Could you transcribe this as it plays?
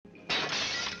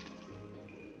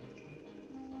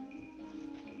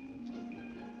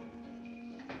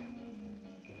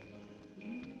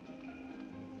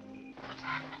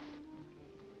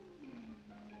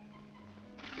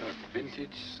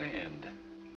vintage sand.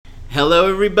 Hello,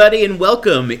 everybody, and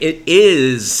welcome. It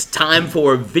is time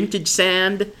for Vintage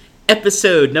Sand,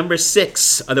 episode number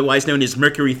 6, otherwise known as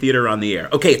Mercury Theater on the Air.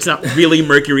 Okay, it's not really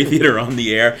Mercury Theater on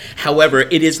the Air. However,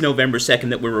 it is November 2nd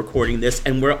that we're recording this,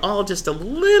 and we're all just a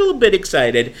little bit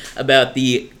excited about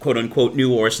the quote-unquote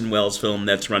new Orson Welles film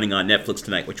that's running on Netflix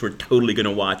tonight, which we're totally going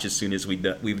to watch as soon as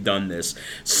we've done this.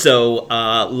 So,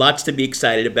 lots to be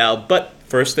excited about, but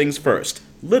first things first,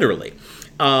 literally.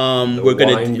 We're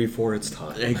gonna before it's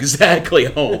time. Exactly.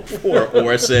 Oh, poor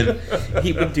Orson.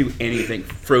 He would do anything.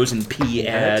 Frozen pea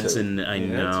ads, and I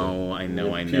know.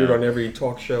 Appeared on every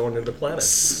talk show under the planet.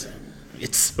 It's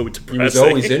so depressing. He was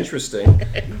always interesting.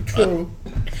 True.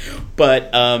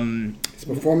 But his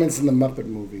performance in the Muppet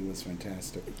movie was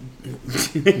fantastic.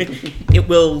 It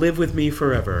will live with me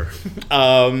forever.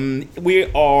 We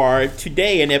are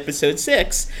today in episode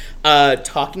 6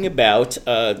 talking about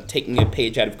taking a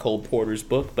page out of Cole Porter's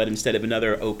book, but instead of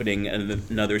another opening and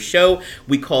another show,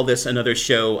 we call this another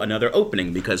show, another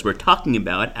opening, because we're talking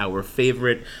about our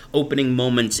favorite opening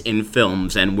moments in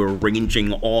films, and we're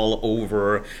ranging all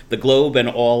over the globe and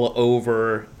all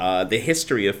over the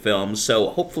history of films. So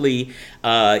hopefully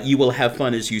you will have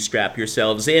fun as you strap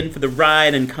yourselves in for the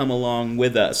ride and come along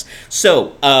with us.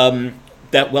 So,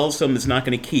 that Welles film is not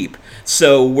going to keep.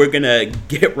 So we're going to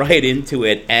get right into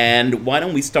it. And why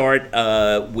don't we start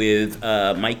with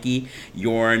Mikey,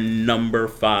 your number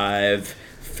 5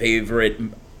 favorite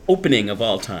opening of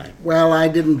all time? Well, I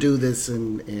didn't do this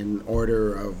in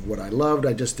order of what I loved.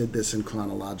 I just did this in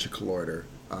chronological order.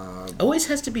 Always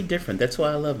has to be different. That's why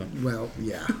I love him. Well,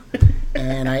 yeah.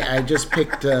 And I just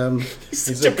picked... He's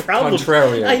such a problem.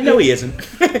 Contrarian. I know he isn't.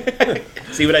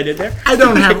 See what I did there? I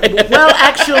don't have... Well,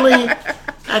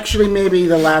 actually, maybe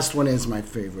the last one is my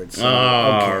favorite. So,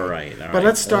 all right. But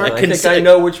let's start... I think I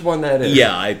know which one that is.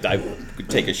 Yeah, I could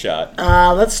take a shot.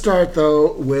 Let's start,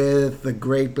 though, with the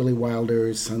great Billy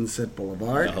Wilder's Sunset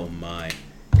Boulevard. Oh, my.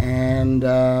 And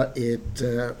it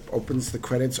opens, the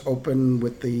credits open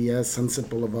with the Sunset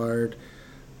Boulevard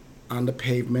on the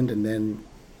pavement, and then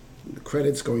the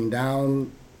credits going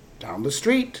down the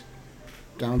street,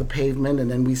 down the pavement, and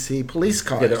then we see police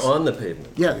cars. Yeah, they're on the pavement.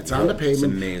 Yeah, it's on the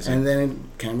pavement. It's amazing. And then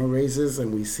camera raises,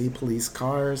 and we see police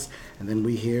cars, and then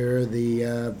we hear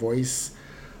the voice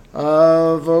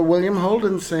of William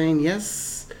Holden saying,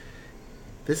 "Yes,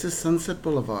 this is Sunset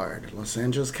Boulevard, Los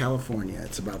Angeles, California.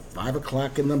 It's about 5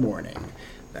 o'clock in the morning.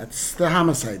 That's the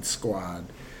homicide squad,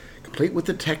 complete with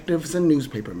detectives and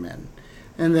newspapermen."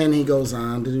 And then he goes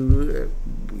on to do,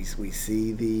 we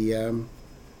see the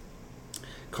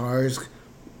cars,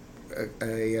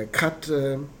 a cut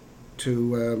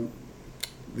to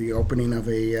the opening of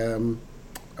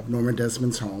of Norma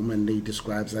Desmond's home, and he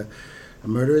describes a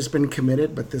murder has been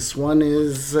committed, but this one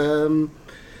is an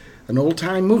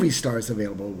old-time movie star is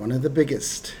available, one of the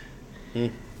biggest.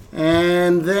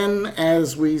 And then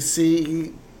as we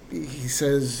see, he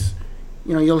says,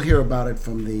 you'll hear about it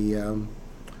from the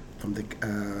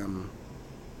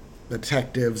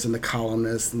detectives and the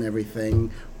columnists and everything,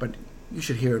 but you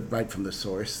should hear it right from the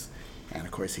source. And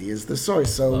of course, he is the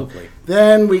source. So Lovely.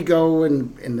 Then we go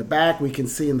in the back. We can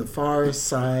see in the far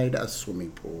side a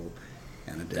swimming pool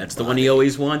and a dead That's body. the one he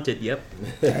always wanted. Yep.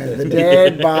 The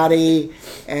dead body,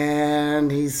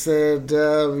 and he said,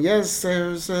 "Yes,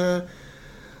 there's a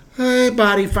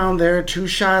body found there. 2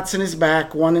 shots in his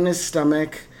back, 1 in his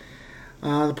stomach."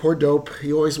 The poor dope.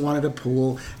 He always wanted a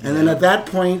pool. And then at that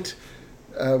point,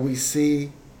 we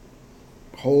see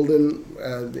Holden.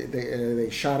 They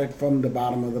shot it from the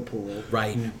bottom of the pool.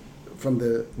 Right. From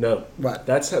the... No. What?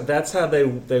 That's how they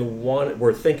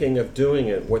were thinking of doing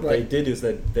it. What they did is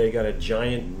that they got a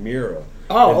giant mirror.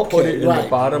 Oh, and put okay, it in the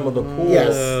bottom of the pool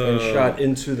Yes. and shot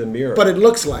into the mirror. But it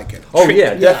looks like it. Oh,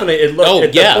 yeah, definitely. It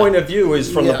looked, yeah. The point of view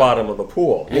is from the bottom of the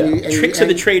pool. And Yeah. you- Tricks of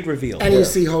the trade reveal. And you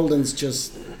see Holden's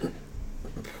just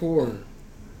poor,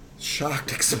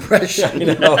 shocked expression.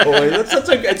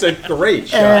 It's a great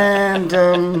shot.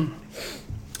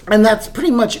 And that's pretty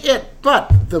much it.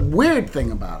 But the weird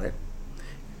thing about it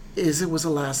is it was a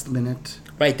last minute.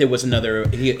 Right, there was another.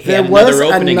 He There had was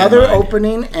another opening. another in mind.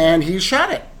 opening, and he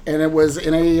shot it. And it was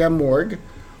in a morgue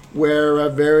where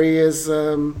various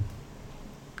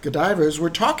cadavers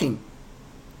were talking.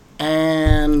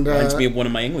 And Reminds me of one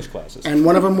of my English classes. and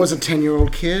one of them was a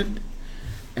 10-year-old kid,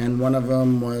 and one of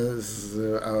them was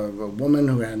a woman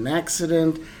who had an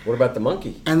accident, What about the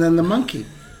monkey? and then the monkey.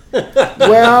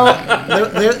 Well,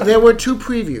 there were 2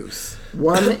 previews.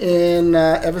 One in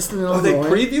Evanston, Illinois. Oh, they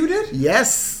previewed it?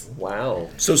 Yes. Wow.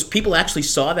 So people actually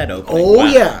saw that opening. Oh, Wow.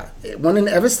 yeah. One in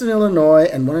Evanston, Illinois,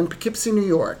 and one in Poughkeepsie, New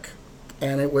York.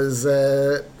 And it was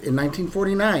in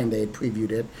 1949 they had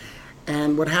previewed it.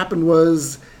 And what happened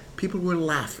was people were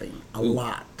laughing a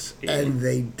lot, and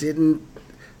they didn't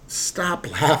stop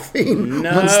laughing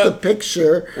once the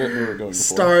picture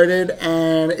started,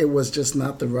 and it was just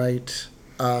not the right.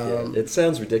 It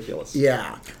sounds ridiculous.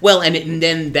 Yeah. Well, and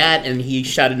then that, and he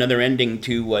shot another ending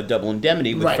to Double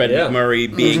Indemnity with Fred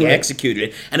McMurray being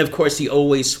executed. And of course, he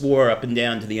always swore up and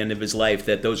down to the end of his life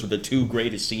that those were the two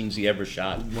greatest scenes he ever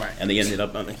shot. Right. And they ended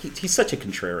up, he's such a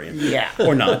contrarian. Yeah.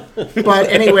 Or not. But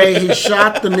anyway, he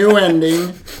shot the new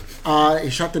ending.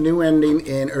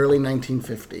 In early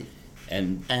 1950.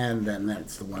 And then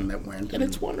that's the one that went. And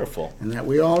it's wonderful. And that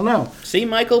we all know. See,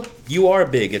 Michael, you are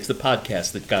big. It's the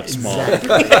podcast that got small.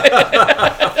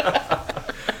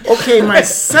 Okay, my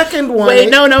second one. Wait,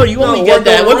 no, you only get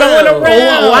that. We're going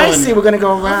around. Oh, I see. We're going to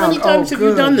go around. How many times have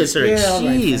you done this, Eric? Yeah,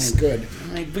 Jeez. Good.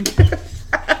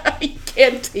 You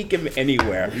can't take him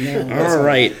anywhere. No, All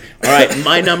right.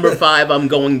 My number 5, I'm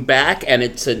going back, and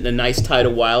it's a nice tie to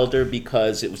Wilder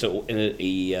because it was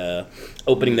a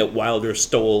opening that Wilder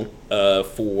stole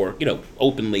for,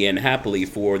 openly and happily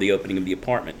for the opening of The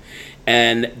Apartment.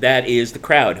 And that is The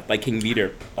Crowd by King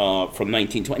Vidor from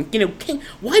 1920.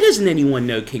 Why doesn't anyone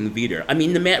know King Vidor? I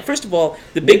mean, the man. First of all,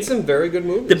 made some very good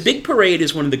movies. The Big Parade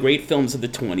is one of the great films of the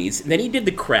 20s. Then he did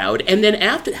The Crowd, and then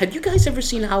after, have you guys ever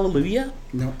seen Hallelujah?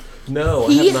 No,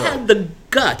 He I have not. had the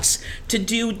guts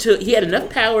he had enough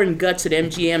power and guts at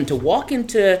MGM to walk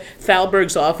into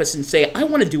Thalberg's office and say, I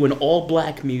want to do an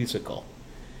all-black musical.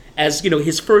 As,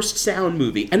 his first sound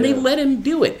movie. And they let him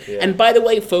do it. Yeah. And by the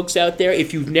way, folks out there,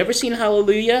 if you've never seen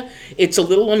Hallelujah, it's a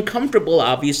little uncomfortable,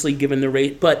 obviously, given the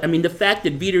rate. But, I mean, the fact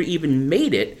that Vidor even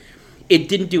made it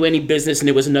didn't do any business, and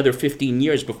it was another 15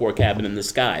 years before Cabin in the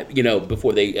Sky,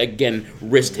 before they, again,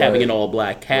 risked having an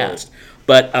all-black cast.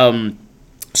 Right. But,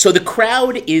 so The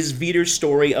Crowd is Vidor's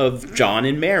story of John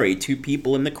and Mary, two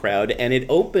people in the crowd, and it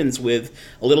opens with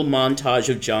a little montage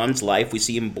of John's life. We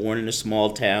see him born in a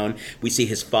small town. We see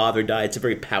his father die. It's a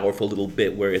very powerful little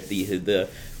bit where the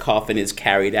coffin is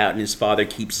carried out, and his father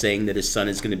keeps saying that his son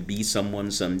is going to be someone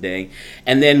someday.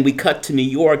 And then we cut to New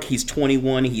York. He's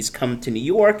 21. He's come to New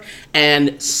York,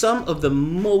 and some of the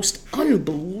most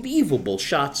unbelievable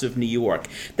shots of New York.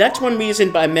 That's one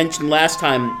reason I mentioned last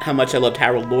time how much I loved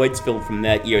Harold Lloyd's film from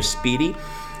that year, Speedy.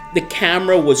 The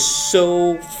camera was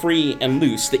so free and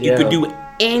loose that you could do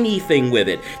anything with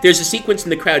it. There's a sequence in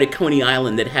The Crowd at Coney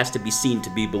Island that has to be seen to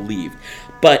be believed.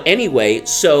 But anyway,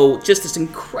 so just this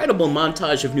incredible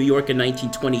montage of New York in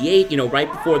 1928,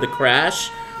 right before the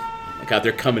crash. Oh my God,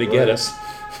 they're coming to get us.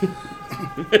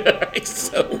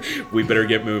 So we better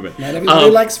get moving. Not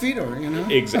everybody likes Vidor,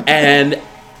 Exactly.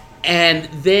 And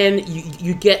then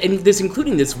you get, and there's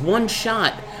including this one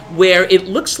shot where it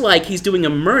looks like he's doing a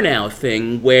Murnau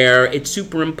thing where it's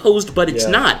superimposed, but it's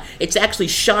not. It's actually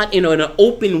shot in an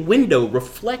open window,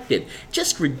 reflected.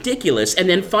 Just ridiculous. And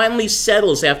then finally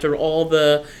settles after all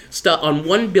the stuff on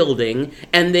one building,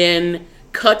 and then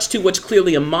cuts to what's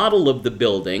clearly a model of the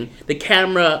building. The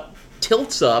camera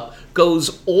tilts up,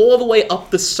 goes all the way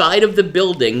up the side of the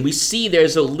building. We see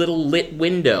there's a little lit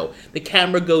window. The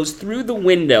camera goes through the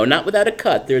window, not without a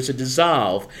cut. There's a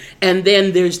dissolve. And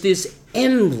then there's this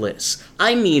endless,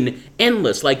 like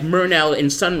Murnau in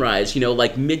Sunrise,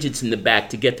 like midgets in the back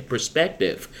to get the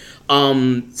perspective,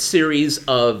 series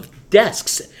of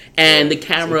desks. And the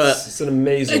camera... It's an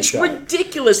amazing shot. It's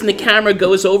ridiculous. And the camera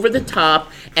goes over the top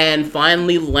and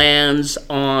finally lands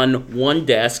on one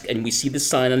desk. And we see the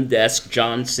sign on the desk,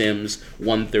 John Sims,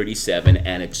 137,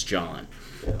 and it's John.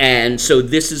 And so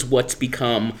this is what's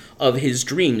become of his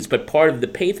dreams. But part of the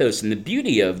pathos and the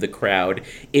beauty of The Crowd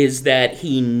is that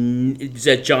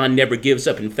John never gives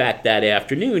up. In fact, that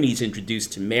afternoon, he's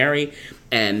introduced to Mary,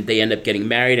 and they end up getting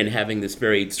married and having this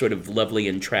very sort of lovely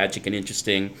and tragic and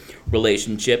interesting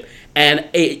relationship. And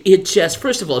it just,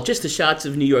 first of all, just the shots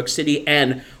of New York City,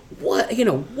 and what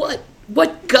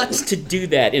guts to do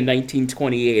that in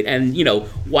 1928. And,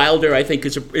 Wilder, I think,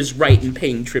 is right in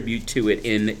paying tribute to it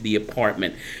in The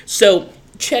Apartment. So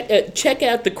check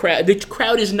out The Crowd. The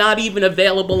Crowd is not even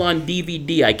available on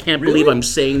DVD. I can't believe I'm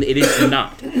saying that it is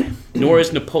not. Nor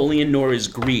is Napoleon, nor is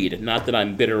Greed. Not that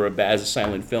I'm bitter as a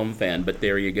silent film fan, but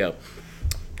there you go.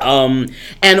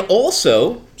 And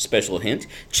also, special hint,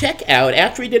 check out,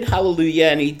 after he did Hallelujah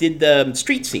and he did the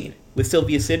Street Scene with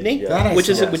Sylvia Sidney, which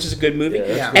is a good movie.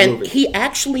 Yeah, and he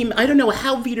actually, I don't know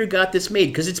how Vidor got this made,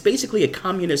 because it's basically a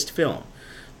communist film.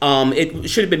 It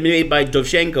should have been made by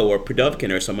Dovzhenko or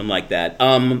Pudovkin or someone like that.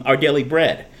 Our Daily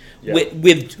Bread,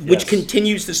 which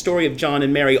continues the story of John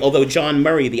and Mary, although John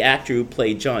Murray, the actor who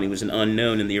played John, he was an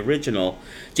unknown in the original,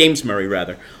 James Murray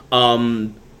rather,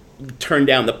 turned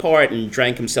down the part and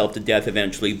drank himself to death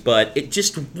eventually, but it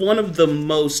just one of the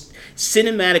most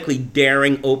cinematically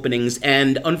daring openings.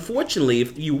 And unfortunately,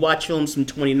 if you watch films from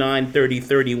 29, 30,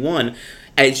 31,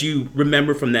 as you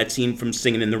remember from that scene from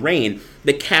Singing in the Rain,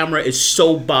 the camera is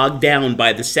so bogged down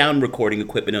by the sound recording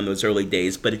equipment in those early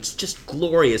days, but it's just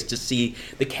glorious to see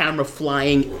the camera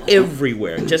flying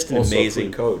everywhere. Just an Also amazing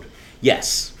free code.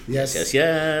 Yes. Yes. Yes,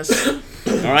 yes.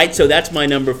 All right, so that's my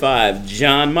number 5.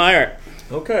 John Meyer.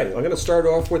 Okay, I'm going to start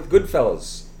off with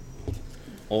Goodfellas.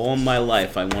 All my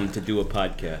life, I wanted to do a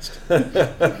podcast.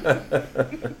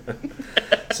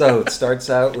 So it starts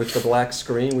out with the black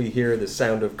screen. We hear the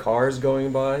sound of cars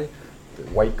going by. The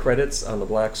white credits on the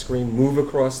black screen move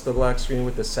across the black screen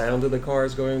with the sound of the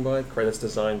cars going by. Credits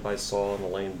designed by Saul and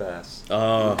Elaine Bass.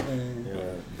 Oh, Yeah.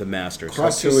 the masters.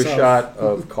 Cut to a shot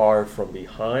of car from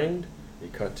behind. We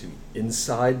cut to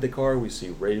inside the car. We see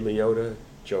Ray Liotta,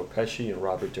 Joe Pesci, and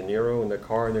Robert De Niro in the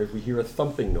car, and we hear a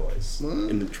thumping noise.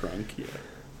 In the trunk, yeah.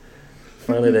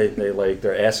 Finally,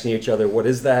 they're asking each other, "What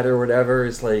is that?" or whatever.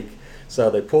 It's like, so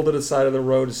they pull to the side of the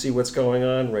road to see what's going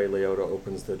on. Ray Liotta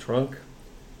opens the trunk.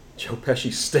 Joe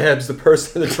Pesci stabs the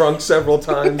person in the trunk several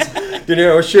times. De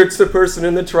Niro shoots the person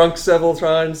in the trunk several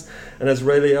times. And as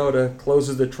Ray Liotta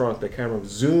closes the trunk, the camera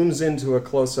zooms into a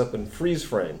close-up and freeze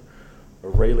frame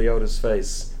of Ray Liotta's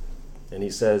face. And he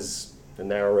says, the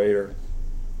narrator,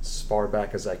 "As far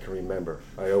back as I can remember,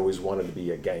 I always wanted to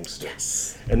be a gangster."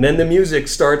 Yes. And then the music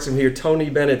starts, and we hear Tony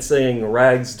Bennett singing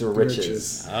 "Rags to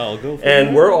Riches." I'll go for And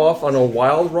that. we're off on a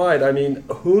wild ride. I mean,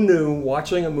 who knew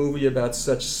watching a movie about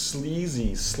such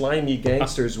sleazy, slimy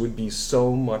gangsters would be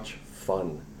so much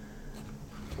fun?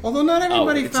 Although not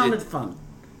everybody it's- found it- it fun.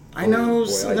 I know.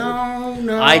 boy,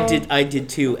 No. I did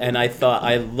too, and I thought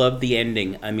I loved the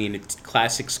ending. I mean, it's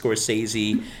classic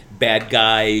Scorsese, bad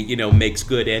guy, makes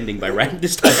good ending by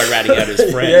this time by ratting out his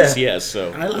friends. Yeah. Yes,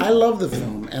 so I love the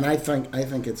film, and I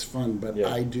think it's fun. But Yeah.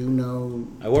 I do know.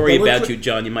 I worry there were about cri- you,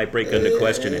 John. You might break under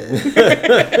question it.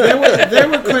 There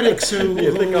were critics who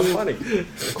You think I'm funny?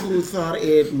 who thought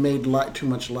it made too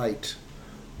much light.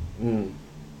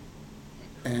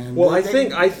 And Well, I they-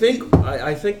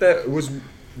 think that was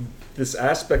this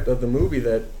aspect of the movie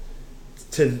that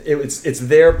it's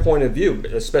their point of view,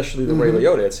 especially the Ray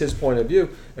Liotta. It's his point of view,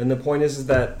 and the point is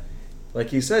that, like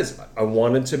he says, I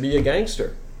wanted to be a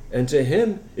gangster, and to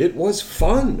him, it was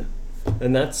fun,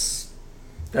 and that's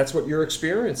what you're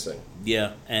experiencing.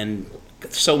 Yeah, and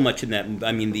so much in that.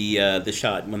 I mean, the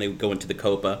shot when they go into the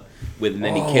Copa with "And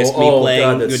Then He Kissed Me" playing,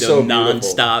 God, that's so beautiful.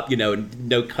 nonstop.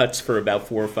 No cuts for about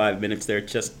 4 or 5 minutes. There,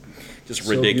 just So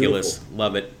ridiculous. beautiful.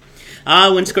 Love it.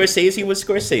 When Scorsese was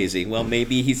Scorsese. Well,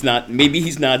 maybe he's not. Maybe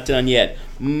he's not done yet.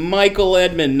 Michael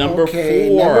Edmund, number 4.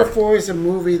 Number 4 is a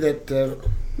movie that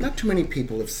not too many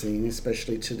people have seen,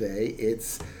 especially today.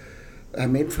 It's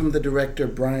made from the director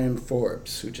Brian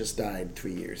Forbes, who just died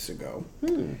 3 years ago.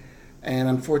 And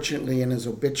unfortunately, in his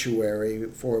obituary,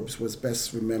 Forbes was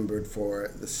best remembered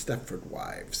for The Stepford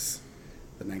Wives,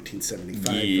 the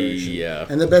 1975 version. Yeah.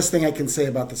 And the best thing I can say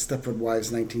about The Stepford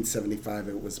Wives 1975,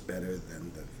 it was better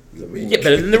than the remake. Yeah,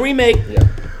 better than the remake. Yeah.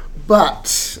 But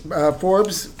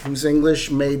Forbes, who's English,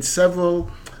 made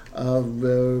several of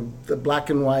the black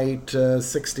and white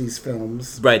 60s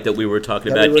films. Right, that we were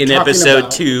talking That about we were in talking episode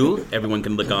about. 2. Everyone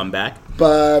can look on back.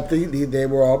 But they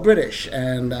were all British,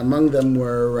 and among them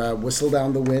were Whistle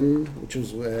Down the Wind, which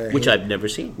was Which I've never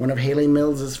seen. one of Haley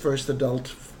Mills's first adult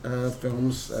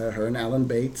films, her and Alan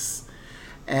Bates,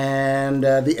 and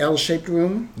The L-Shaped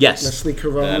Room. Yes. Leslie That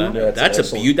I Caron. know. That's That's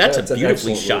excellent. that's That's a an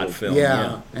beautifully excellent shot movie. film.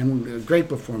 Yeah, and a great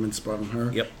performance from her.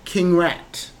 Yep. King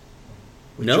Rat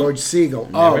with No. George Siegel.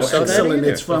 Never saw that excellent!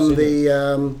 either. It's from the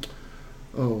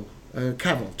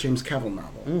James Cavill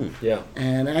novel, Yeah.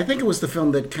 and I think it was the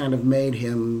film that kind of made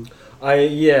him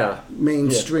Yeah.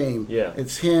 mainstream. Yeah.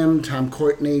 It's him, Tom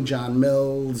Courtenay, John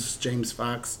Mills, James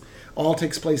Fox. All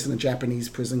takes place in a Japanese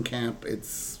prison camp.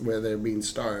 It's where they're being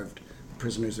starved.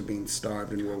 Prisoners are being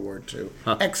starved in World War II.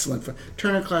 Huh. Excellent.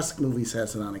 Turner Classic Movies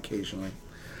has it on occasionally.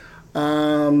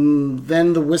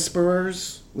 Then The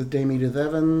Whisperers with Dame Edith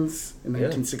Evans in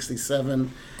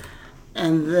 1967.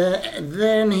 And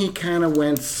then he kind of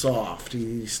went soft.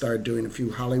 He started doing a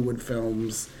few Hollywood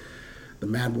films. The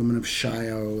Mad Woman of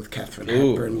Shiloh with Katharine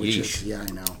Ooh, Hepburn, which yeesh. is, yeah,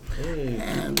 I know.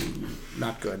 And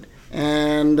not good.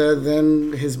 And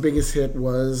then his biggest hit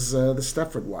was The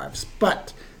Stepford Wives.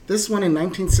 But this one in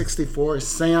 1964,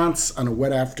 Seance on a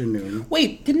Wet Afternoon.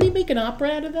 Wait, didn't he make an opera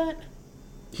out of that?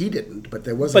 He didn't, but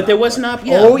there was But an there was opera. an opera.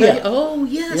 Yeah. Oh, yeah. Oh,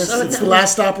 yes. Yes, Oh, it's that the was-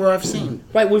 last opera I've seen.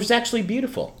 Right, which was actually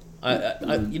beautiful.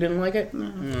 You didn't like it?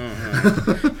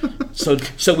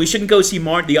 So we shouldn't go see the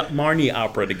Marnie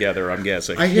opera together, I'm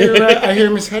guessing. I hear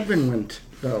Miss Hedren went,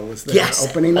 though, was the Yes,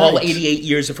 opening night. all 88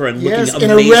 years of her and Yes, looking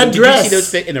in a amazing. red Did dress. you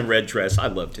see those in a red dress? I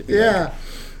loved it. Yeah.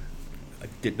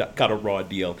 Got a raw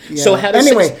deal. Yeah. So how does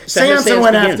anyway, Seance on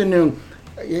One begin? Afternoon.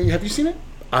 Have you seen it?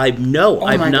 I've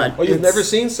my not. God. Oh, you've It's- never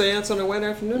seen Seance on a Wet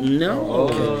Afternoon?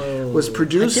 No. Was I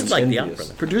produced did like the envious.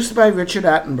 opera. produced by Richard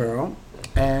Attenborough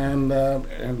and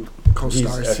co-stars He's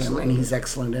him, excellent. and he's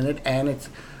excellent in it. And it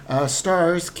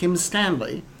stars Kim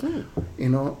Stanley. You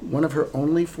know, one of her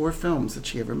only 4 films that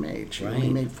she ever made. She only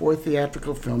Right. made 4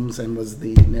 theatrical films and was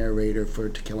the narrator for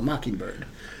To Kill a Mockingbird.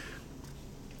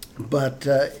 But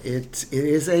it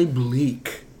is a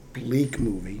bleak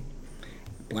movie,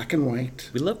 black and white.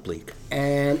 We love Bleak.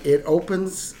 And it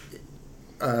opens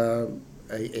a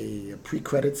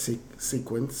pre-credit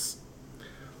sequence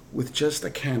with just a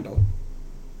candle,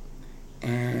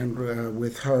 and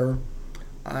with her.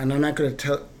 And I'm not going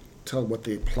to tell what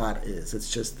the plot is. It's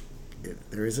just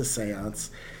there is a séance.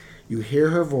 You hear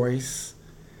her voice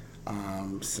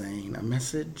saying a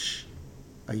message,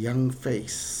 a young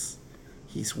face.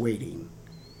 He's waiting,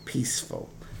 peaceful.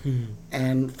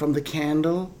 And from the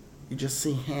candle, you just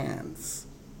see hands,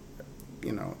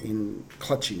 in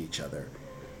clutching each other.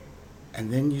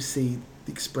 And then you see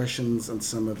the expressions on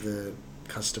some of the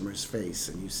customers' face,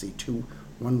 and you see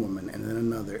one woman and then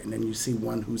another, and then you see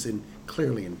one who's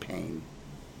clearly in pain.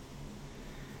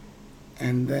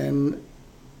 And then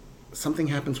something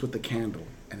happens with the candle,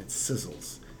 and it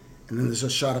sizzles. And then there's a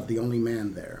shot of the only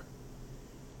man there.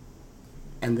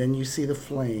 And then you see the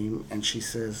flame, and she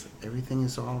says, "Everything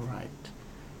is all right.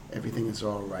 Everything is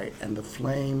all right." And the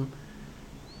flame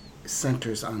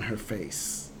centers on her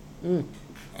face.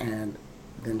 And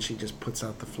then she just puts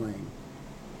out the flame.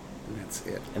 And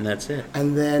that's it.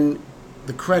 And then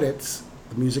the credits,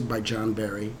 the music by John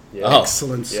Barry. Yeah. Oh.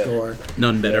 Excellent Yeah. score.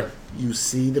 None better. You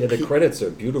see The credits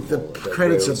are beautiful. The that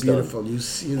credits way are it was done. beautiful. You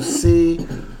see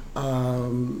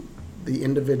the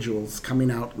individuals coming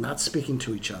out, not speaking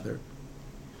to each other.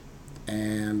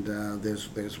 And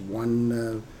there's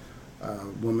one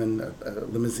woman, a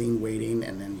limousine waiting,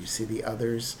 and then you see the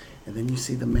others, and then you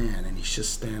see the man, and he's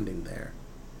just standing there.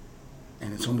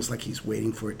 And it's almost like he's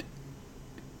waiting for the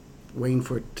rain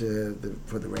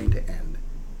to end,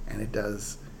 and it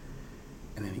does.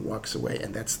 And then he walks away,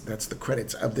 and that's the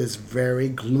credits of this very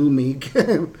gloomy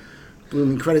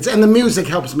credits. And the music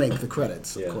helps make the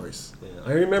credits, of course. Yeah.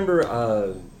 I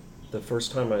remember the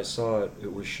first time I saw it,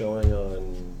 it was showing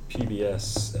on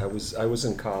PBS. I was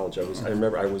in college. I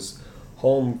remember I was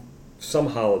home some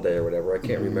holiday or whatever. I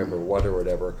can't remember what or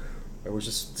whatever. I was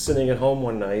just sitting at home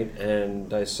one night,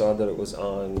 and I saw that it was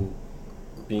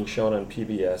being shown on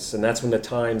PBS, and that's when the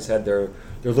Times had their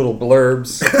little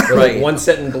blurbs, their Right. like 1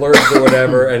 sentence blurbs or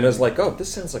whatever, and I was like, oh, this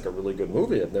sounds like a really good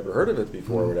movie. I've never heard of it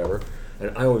before or whatever,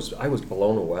 and I was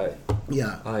blown away.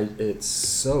 Yeah. It's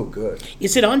so good.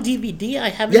 Is it on DVD? I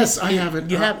haven't. Yes, I have it.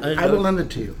 You have. I will lend it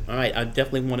to you. All right, I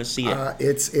definitely want to see it.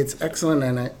 It's excellent,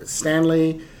 and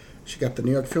Stanley, she got the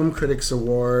New York Film Critics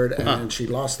Award, and she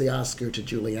lost the Oscar to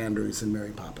Julie Andrews in Mary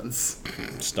Poppins.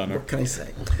 Stunner. What can I say?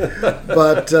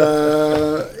 But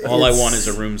All I want is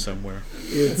a room somewhere.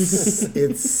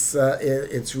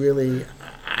 It's really,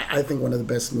 I think, one of the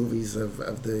best movies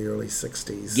of the early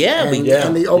 '60s. Yeah, and, Yeah,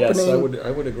 and the opening, yes,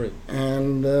 I would agree.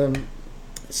 and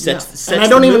Sets and I the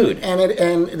don't mood. even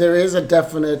and there is a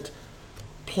definite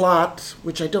plot,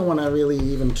 which I don't want to really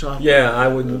even talk. Yeah, I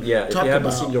wouldn't. Yeah, if Talk you haven't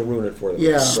about- seen, you'll ruin it for them.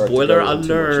 Yeah. Start to Spoiler go into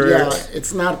too much alert. detail. Yeah,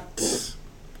 it's not,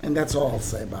 and that's all I'll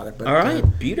say about it. But, All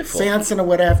right, beautiful. Seance on a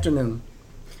Wet Afternoon.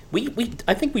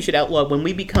 I think we should outlaw when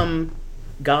we become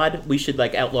God. We should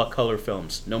outlaw color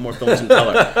films. No more films in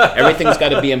color. Everything's got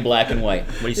to be in black and white.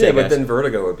 What do you say, Yeah, but guys? then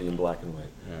Vertigo would be in black and white.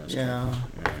 Yeah.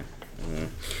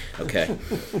 Okay.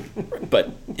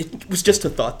 But it was just a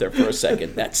thought there for a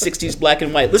second. That 60s black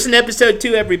and white. Listen to episode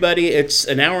 2, everybody. It's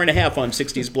an hour and a half on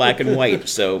 60s black and white,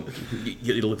 so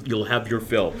you'll have your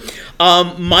fill.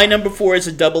 My number 4 is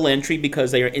a double entry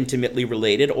because they are intimately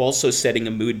related, also setting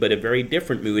a mood, but a very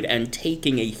different mood, and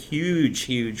taking a huge,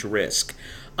 huge risk.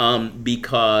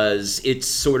 Because it's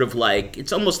sort of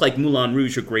it's almost like Moulin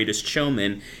Rouge or Greatest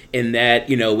Showman in that,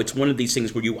 it's one of these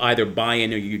things where you either buy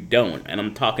in or you don't. And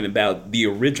I'm talking about the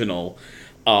original,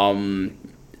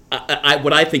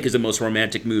 what I think is the most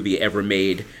romantic movie ever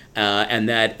made, and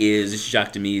that is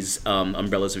Jacques Demy's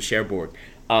Umbrellas of Cherbourg,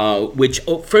 which,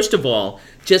 first of all,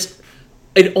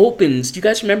 it opens, do you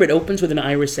guys remember it opens with an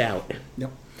iris out?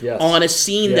 Yep. Yes. On a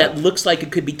scene Yeah. that looks like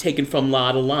it could be taken from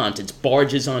La La Land. It's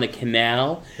barges on a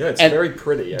canal. Yeah, it's And- very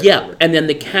pretty. Actually. Yeah, and then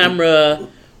the camera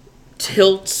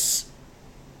tilts,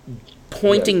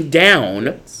 pointing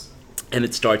down, and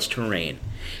it starts to rain.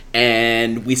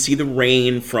 And we see the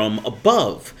rain from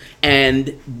above,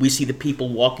 and we see the people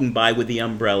walking by with the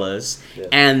umbrellas,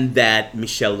 and that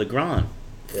Michel Legrand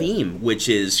theme, which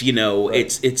is,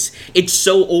 it's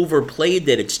so overplayed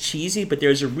that it's cheesy, but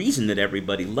there's a reason that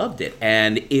everybody loved it,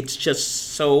 and it's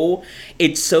just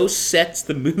it so sets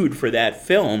the mood for that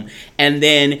film. And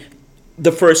then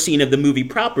the first scene of the movie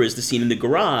proper is the scene in the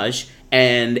garage,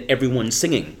 and everyone's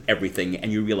singing everything,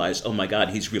 and you realize, oh my God,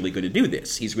 he's really going to do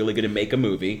this. He's really going to make a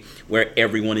movie where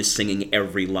everyone is singing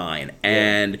every line.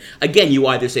 And again, you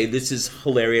either say, this is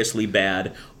hilariously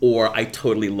bad, or I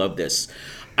totally love this.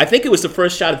 I think it was the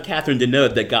first shot of Catherine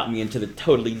Deneuve that got me into the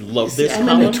totally love this I'm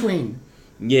column. in between.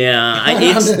 Yeah. I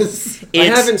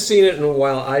haven't seen it in a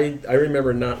while. I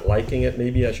remember not liking it.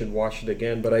 Maybe I should watch it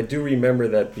again, but I do remember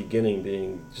that beginning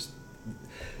being just...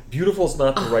 Beautiful is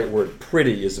not the right word.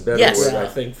 Pretty is a better word, I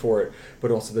think, for it.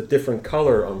 But also the different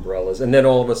color umbrellas. And then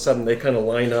all of a sudden they kind of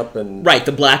line up and... Right,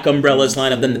 the black umbrellas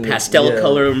line up, then the pastel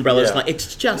color umbrellas line.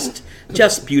 It's just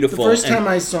beautiful. The first time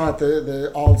I saw it,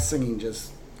 the all singing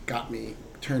just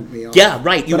turned me off. Yeah,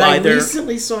 right. I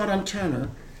recently saw it on Turner,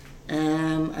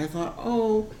 and I thought,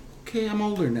 okay, I'm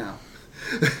older now.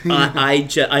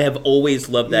 I have always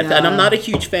loved that, and I'm not a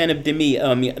huge fan of Demi,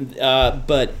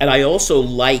 but I also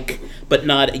like, but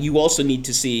not. You also need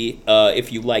to see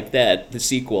if you like that the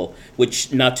sequel,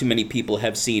 which not too many people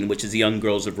have seen, which is The Young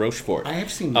Girls of Rochefort. I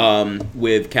have seen that.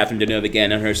 With Catherine Deneuve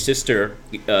again and her sister,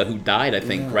 who died, I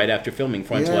think, right after filming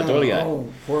François Doriot.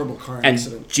 Oh, horrible car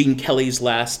accident. And Gene Kelly's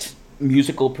last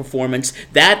musical performance.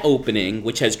 That opening,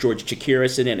 which has George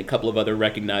Chakiris in it and a couple of other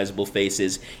recognizable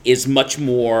faces, is much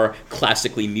more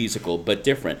classically musical, but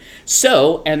different.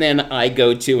 So, and then I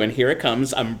go to, and here it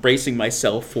comes, I'm bracing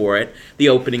myself for it, the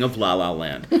opening of La La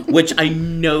Land, which I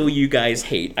know you guys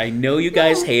hate. I know you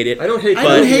guys hate it. I don't hate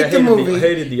the movie. I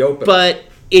hated the opening. But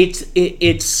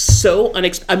it's so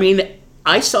unexpected. I mean,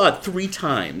 I saw it 3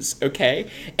 times, okay?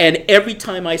 And every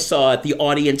time I saw it, the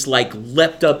audience,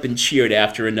 leapt up and cheered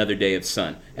after Another Day of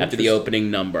Sun, after the opening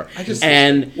number.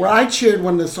 I cheered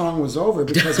when the song was over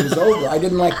because it was over. I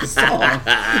didn't like the song.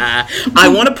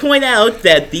 I want to point out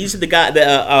that these are the guys,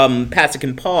 Pasek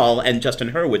and Paul and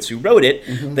Justin Hurwitz, who wrote it.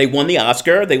 Mm-hmm. They won the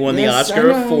Oscar. They won the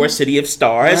Oscar for City of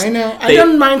Stars. I know. I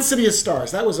didn't mind City of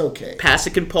Stars. That was okay.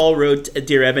 Pasek and Paul wrote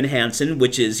Dear Evan Hansen,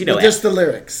 which is, just the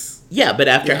lyrics. Yeah, but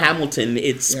after Hamilton,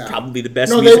 it's probably the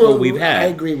best musical we've had. I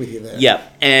agree with you there. Yeah,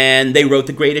 and they wrote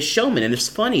The Greatest Showman, and it's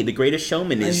funny. The Greatest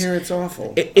Showman is... I hear it's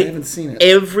awful. I haven't seen it.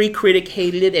 Every critic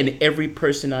hated it, and every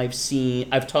person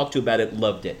I've talked to about it,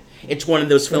 loved it. It's one of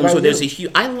those films where there's a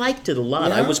huge... I liked it a lot.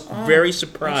 Yeah? I was very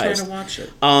surprised. I'll try to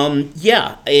watch it.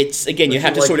 Yeah, it's... Again, you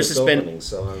have to sort of suspend... Opening,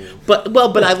 so But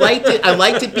I liked it. I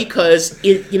liked it because,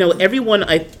 everyone...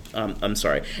 I'm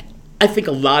sorry. I think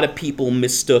a lot of people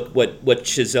mistook what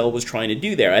Chazelle was trying to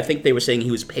do there. I think they were saying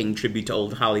he was paying tribute to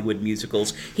old Hollywood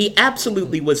musicals. He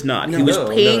absolutely was not. He was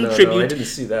paying tribute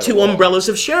to Umbrellas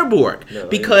of Cherbourg.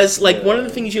 Because, one of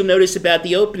the things you'll notice about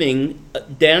the opening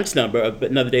dance number of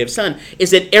Another Day of Sun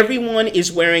is that everyone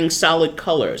is wearing solid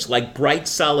colors, bright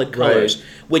solid colors.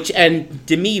 Right. And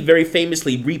Demy very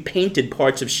famously repainted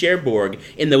parts of Cherbourg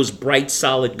in those bright,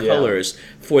 solid colors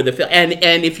for the film.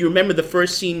 And if you remember the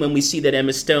first scene when we see that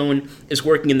Emma Stone is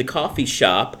working in the coffee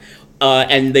shop,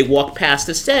 and they walk past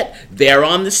the set, there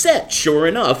on the set, sure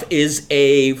enough, is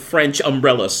a French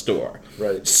umbrella store.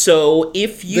 Right. So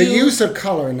if you... The use of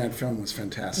color in that film was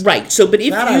fantastic. Right. So, but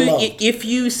if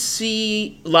you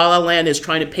see La La Land as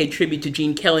trying to pay tribute to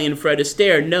Gene Kelly and Fred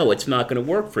Astaire, no, it's not going to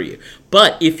work for you.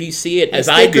 But if you see it as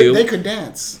I do... They could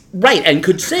dance. Right, and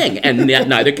could sing. And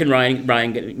neither can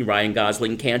Ryan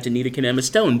Gosling can't, and neither can Emma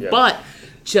Stone. Yeah. But...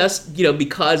 just,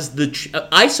 because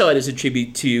I saw it as a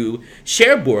tribute to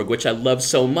Cherbourg, which I love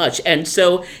so much. And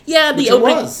so,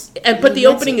 the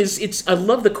opening is I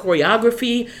love the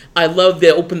choreography. I love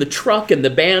the truck and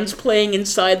the band's playing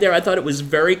inside there. I thought it was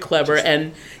very clever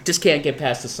and just can't get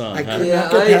past the song. I can't get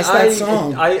past that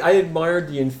song. I admired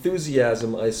the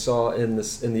enthusiasm I saw in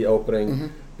the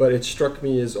opening, but it struck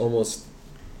me as almost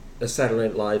a Saturday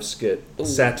Night Live skit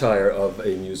satire of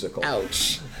a musical.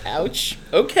 Ouch.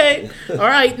 Okay. All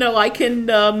right. No, I can.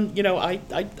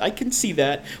 I can see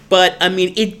that. But I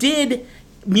mean,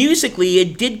 musically,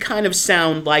 it did kind of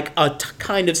sound like a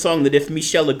kind of song that if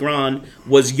Michel Legrand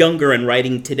was younger and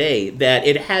writing today, that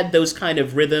it had those kind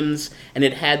of rhythms and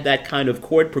it had that kind of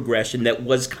chord progression that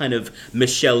was kind of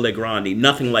Michel Legrand-y.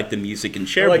 Nothing like the music in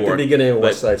Cherbourg. I like the beginning of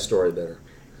West Side Story better.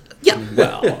 Yeah,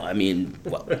 well, I mean,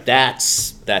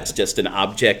 that's just an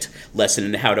object lesson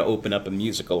in how to open up a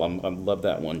musical. I love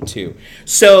that one too.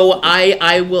 So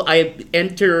I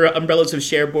enter Umbrellas of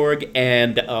Cherbourg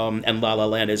and La La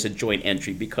Land as a joint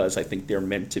entry because I think they're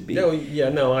meant to be. No,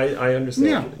 I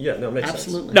understand. Yeah. No, it makes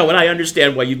Absolutely. sense. No, and I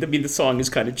understand why I mean, the song is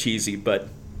kind of cheesy, but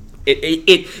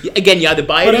it again, you either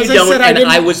buy it But or as you I don't. said, And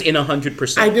I was in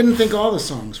 100%. I didn't think all the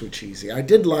songs were cheesy. I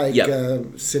did like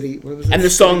Yep. City. What was it? And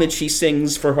the song that she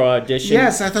sings for her audition.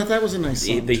 Yes, I thought that was a nice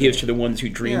song. The too. Here's to the Ones Who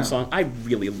Dream Yeah. song. I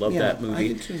really love Yeah, that movie. I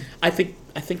did too. I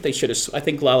think they should have. I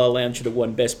think La La Land should have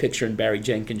won Best Picture, and Barry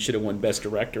Jenkins should have won Best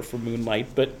Director for Moonlight.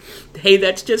 But hey,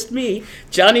 that's just me.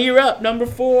 Johnny, you're up. Number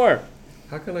 4.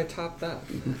 How can I top that?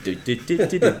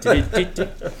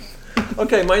 Oh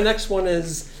Okay, my next one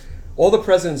is All the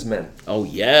President's Men.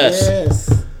 yes.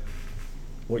 Yes.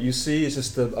 What you see is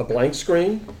just a blank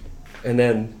screen, and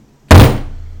then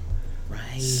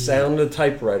Right. sound of the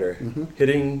typewriter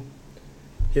hitting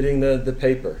the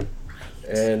paper,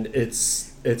 and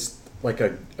it's like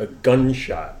a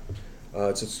gunshot.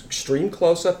 It's an extreme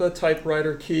close up of the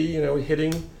typewriter key,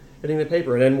 hitting the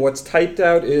paper, and then what's typed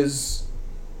out is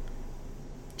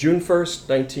June 1st,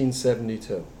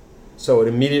 1972. So it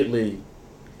immediately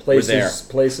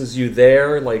places you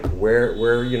there, like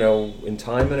where in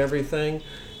time and everything,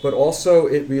 but also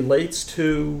it relates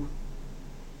to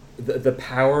the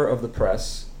power of the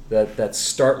press, that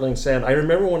startling sound. I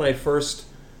remember when I first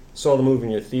saw the movie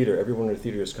in your theater, everyone in the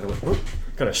theater just kind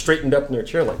of straightened up in their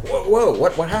chair, like, whoa,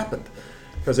 what happened?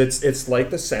 Because it's like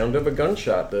the sound of a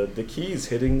gunshot, the keys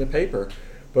hitting the paper,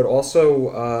 but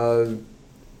also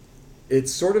it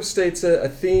sort of states a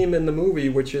theme in the movie,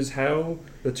 which is how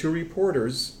the two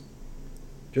reporters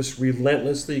just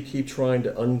relentlessly keep trying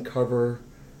to uncover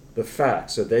the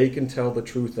facts so they can tell the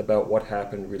truth about what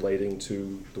happened relating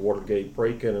to the Watergate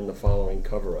break-in and the following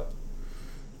cover-up.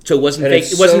 So it wasn't And fake.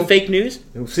 it's It wasn't so- fake news.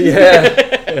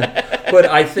 Yeah. But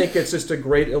I think it's just a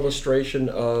great illustration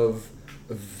of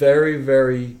a very,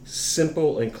 very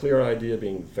simple and clear idea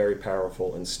being very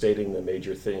powerful and stating the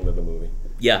major theme of the movie.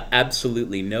 Yeah,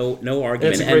 absolutely. No And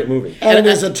argument. it's a great movie. And it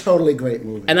is a totally great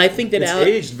movie. And I think that It's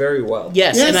aged very well.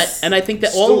 Yes, Yes. and I think that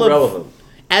It's all still of relevant.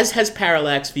 as has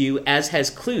Parallax View, as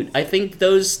has Clute. I think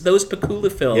those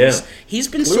Pakula films. Yeah. He's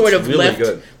been Clute's sort of really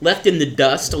good. left in the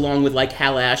dust, along with like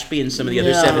Hal Ashby and some of the other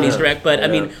Yeah. '70s direct. But I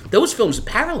Yeah. mean, those films,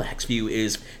 Parallax View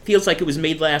feels like it was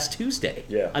made last Tuesday.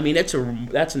 Yeah. I mean, that's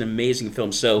an amazing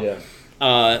film. So,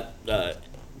 Yeah.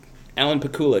 Alan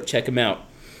Pakula, check him out.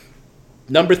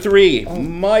 Number 3,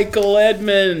 Michael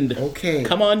Edmund. Okay.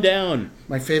 Come on down.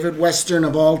 My favorite Western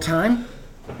of all time,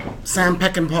 Sam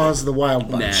Peckinpah's The Wild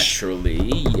Bunch. Naturally,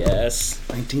 yes.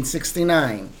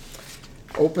 1969.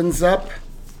 Opens up,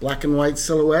 black and white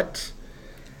silhouette,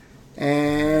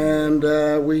 and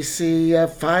we see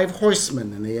 5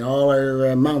 horsemen, and they all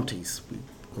are Mounties. We,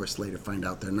 of course, later find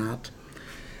out they're not.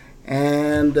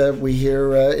 And we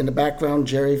hear in the background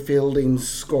Jerry Fielding's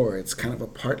score. It's kind of a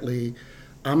partly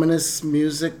ominous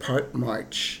music, part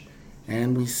march.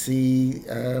 And we see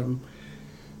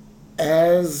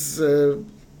as the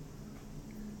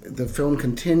film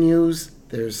continues,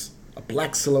 there's a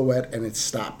black silhouette and it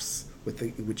stops with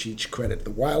which each credit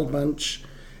the Wild Bunch.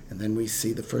 And then we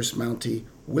see the first Mountie,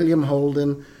 William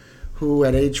Holden, who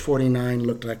at age 49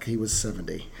 looked like he was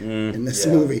 70 in this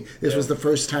movie. This was the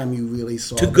first time you really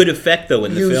saw... To good effect, though,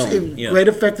 in the film. Great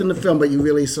effect in the film, but you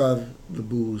really saw the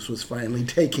booze was finally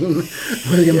taking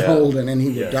William Holden, and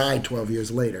he died 12 years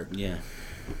later. Yeah.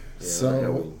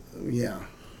 So, yeah.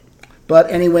 But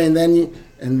anyway, and then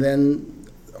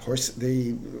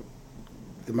the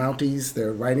Mounties,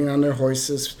 they're riding on their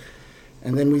horses,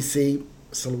 and then we see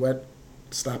silhouette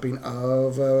stopping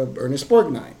of Ernest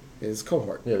Borgnine, his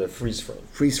cohort. Yeah, the freeze frame.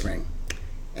 Freeze frame.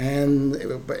 And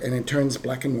it turns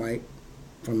black and white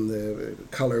from the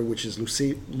color, which is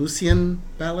Lucien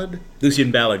Ballard.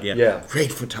 Lucien Ballard, yeah. Yeah.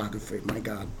 Great photography, my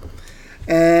God.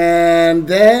 And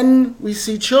then we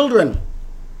see children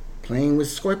playing with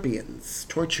scorpions,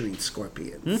 torturing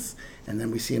scorpions. And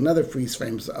then we see another freeze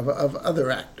frames of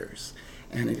other actors.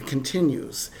 And it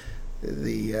continues.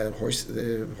 The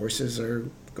horses are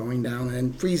going down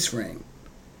and freeze frame.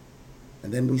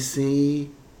 And then we see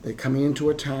they're coming into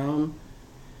a town,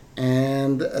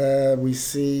 and we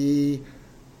see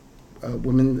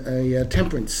a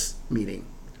temperance meeting,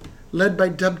 led by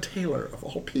Dub Taylor, of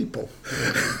all people.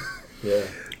 Yeah.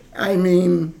 I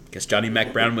mean, Guess Johnny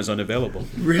Mac Brown was unavailable.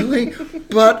 really?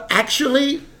 But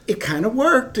actually, it kind of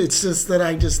worked. It's just that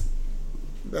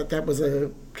that was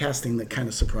a casting that kind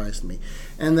of surprised me.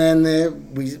 And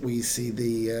then we see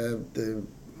the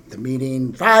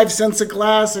meeting, 5 cents a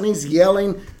glass, and he's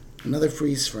yelling, another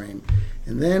freeze frame.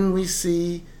 And then we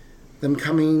see them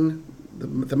coming,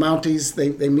 the Mounties,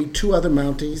 they meet two other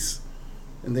Mounties,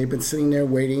 and they've been sitting there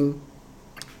waiting.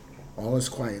 All is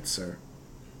quiet, sir.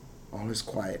 All is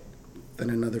quiet. Then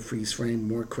another freeze frame,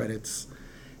 more credits.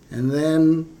 And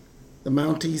then the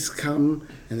Mounties come,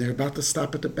 and they're about to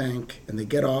stop at the bank, and they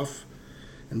get off,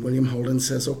 and William Holden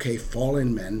says, okay, fall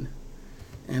in, men.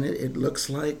 And it looks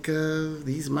like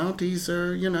these Mounties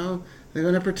are, they're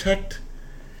going to protect.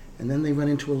 And then they run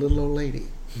into a little old lady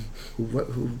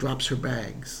who drops her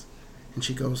bags. And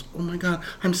she goes, oh, my God,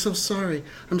 I'm so sorry.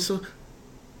 That's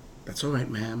all right,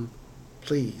 ma'am.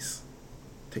 Please,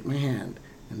 take my hand.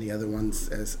 And the other one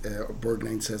says,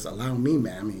 Borgnine says, allow me,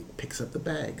 ma'am. He picks up the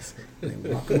bags. And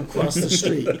they walk them across the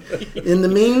street. In the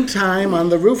meantime, on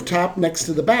the rooftop next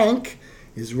to the bank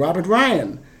is Robert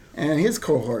Ryan and his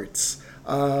cohorts,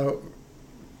 who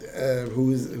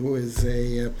is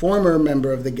a former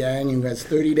member of the gang who has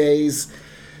 30 days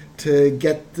to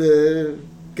get the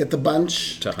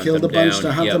bunch, to kill the bunch,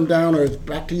 to hunt them down, or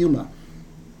back to Yuma.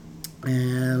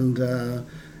 And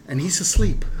he's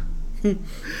asleep.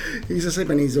 He's asleep,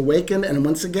 and he's awakened, and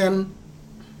once again,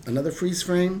 another freeze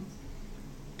frame,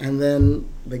 and then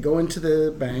they go into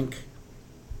the bank,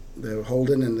 the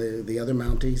Holden and the other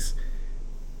Mounties,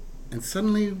 and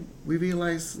suddenly we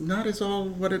realize not is all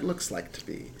what it looks like to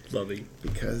be. Lovely.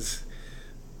 Because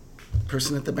the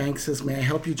person at the bank says, may I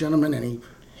help you, gentlemen? And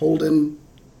Holden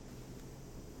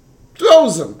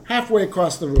throws them halfway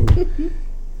across the room.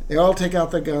 They all take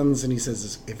out their guns, and he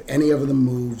says, if any of them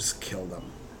moves, kill them.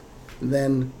 And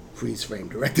then freeze frame,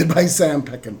 directed by Sam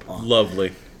Peckinpah.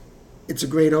 Lovely. It's a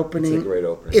great opening. It's a great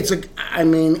opening.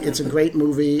 It's a great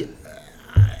movie.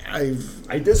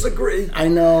 I disagree. I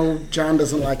know John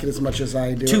doesn't like it as much as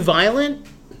I do. Too violent?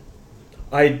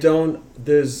 I don't.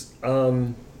 There's.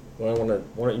 Well, why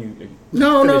don't you?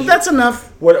 No, that's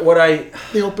enough.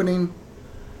 The opening.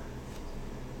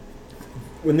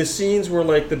 When the scenes were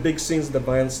like the big scenes of the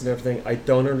violence and everything, I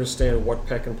don't understand what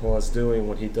Peckinpah is doing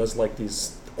when he does like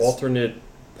these alternate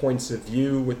points of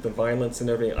view with the violence and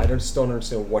everything. I just don't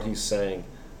understand what he's saying.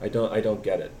 I don't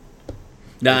get it.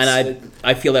 No, and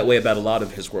I feel that way about a lot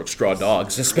of his work, Straw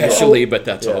Dogs especially, but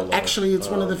that's a whole lot. Actually, it's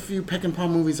one of the few Peckinpah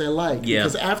movies I like. Yeah.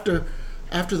 Because after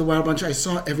The Wild Bunch, I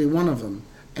saw every one of them.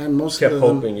 And most of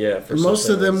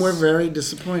them were very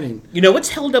disappointing. You know what's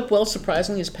held up well,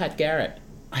 surprisingly, is Pat Garrett.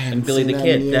 And Billy the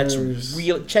Kid. That's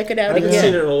real. Check it out again. I haven't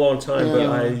seen it in a long time,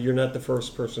 but you're not the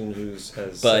first person who has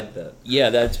said that. Yeah,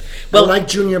 that's... Well, I like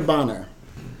Junior Bonner.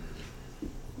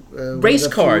 Race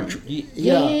Car. One of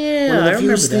the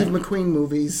few Steve McQueen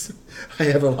movies I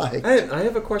ever liked. I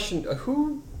have a question.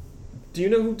 Do you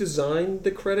know who designed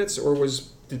the credits, or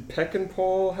did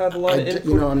Peckinpah have a lot of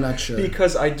input? I'm not sure.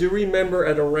 Because I do remember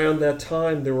at around that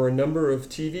time there were a number of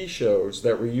TV shows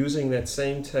that were using that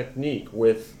same technique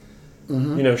with...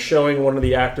 Mm-hmm. Showing one of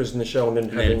the actors in the show and then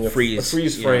having a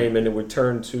freeze frame, and it would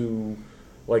turn to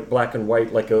like black and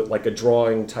white, like a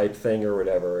drawing type thing or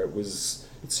whatever.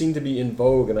 It seemed to be in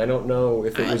vogue, and I don't know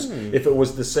if it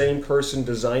was the same person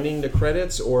designing the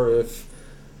credits, or if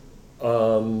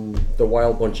the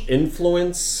Wild Bunch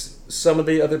influenced some of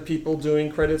the other people doing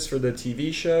credits for the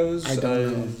TV shows. I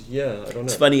don't know. Yeah, I don't know.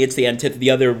 It's funny. It's the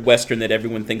other Western that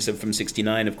everyone thinks of from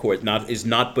 '69, of course, is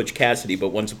not Butch Cassidy,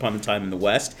 but Once Upon a Time in the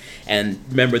West. And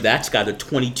remember, that's got a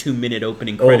 22-minute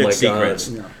opening credit sequence.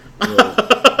 Yeah.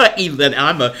 Even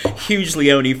I'm a huge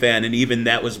Leone fan, and even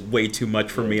that was way too much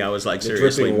for me. I was like,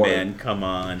 seriously, man, come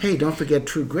on. Hey, don't forget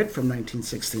True Grit from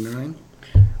 1969.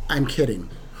 I'm kidding.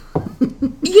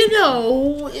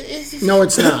 No,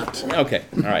 it's not. Okay,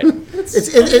 all right.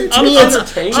 To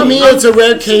me, it's a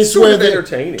rare case where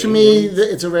entertaining. To me,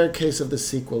 it's a rare case of the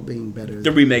sequel being better.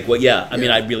 The remake, I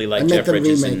mean, I really like Jeff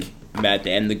Bridges and Matt,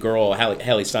 and the girl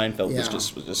Haley Steinfeld was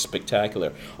just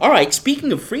spectacular. All right,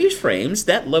 speaking of freeze frames,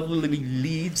 that lovely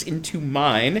leads into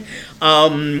mine.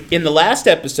 In the last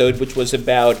episode, which was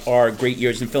about our great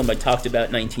years in film, I talked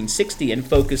about 1960 and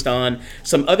focused on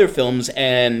some other films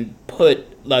and put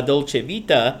La Dolce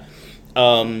Vita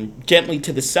gently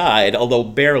to the side, although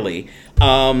barely.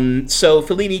 So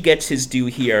Fellini gets his due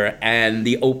here, and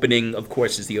the opening, of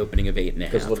course, is the opening of 8½.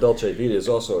 Because La Dolce Vita is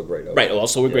also a great opening. Right,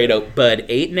 also a great opening. But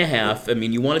 8½, I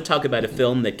mean, you want to talk about a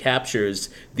film that captures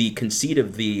the conceit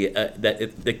of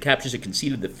that captures the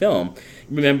conceit of the film.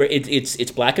 Remember,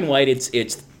 it's black and white.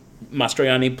 It's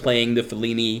Mastroianni playing the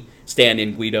Fellini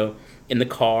stand-in Guido in the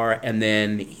car, and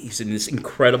then he's in this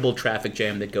incredible traffic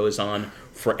jam that goes on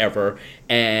forever,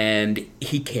 and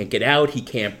he can't get out, he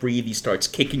can't breathe, he starts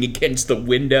kicking against the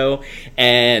window,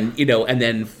 and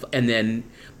then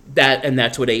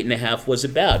that's what 8.5 was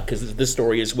about, because the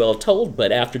story is well told.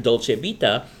 But after Dolce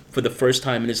Vita, for the first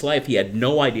time in his life, he had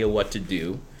no idea what to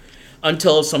do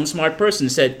until some smart person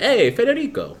said, "Hey,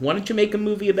 Federico, why don't you make a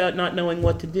movie about not knowing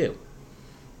what to do?"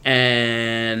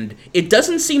 And it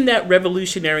doesn't seem that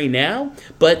revolutionary now,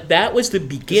 but that was the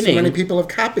beginning. So many people have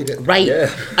copied it. Right.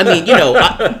 Yeah. I mean,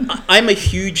 I'm a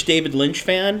huge David Lynch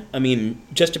fan. I mean,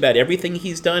 just about everything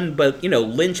he's done. But,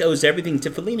 Lynch owes everything to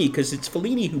Fellini, because it's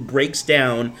Fellini who breaks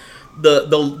down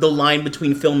the line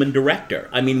between film and director.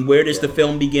 I mean, where does the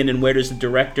film begin and where does the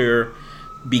director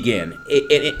begin?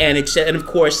 And of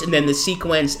course, and then the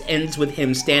sequence ends with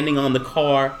him standing on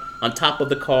top of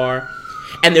the car.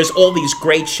 And there's all these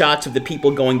great shots of the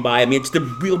people going by. I mean, it's the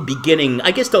real beginning.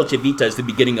 I guess Dolce Vita is the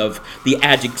beginning of the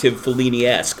adjective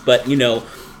Fellini-esque. But,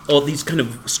 all these kind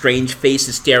of strange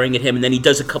faces staring at him. And then he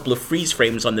does a couple of freeze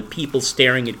frames on the people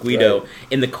staring at Guido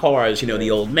in the cars. The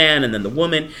old man and then the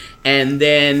woman. And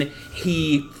then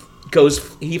he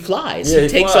flies. He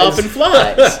takes off and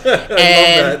flies.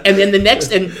 and then the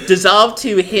next, and dissolved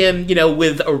to him,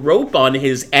 with a rope on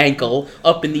his ankle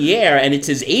up in the air, and it's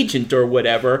his agent or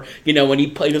whatever, when he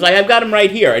was like, "I've got him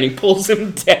right here," and he pulls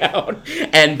him down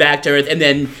and back to earth. And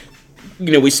then,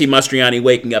 we see Mastroianni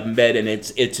waking up in bed, and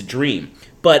it's a dream.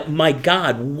 But my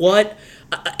God, what...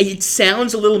 it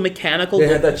sounds a little mechanical. They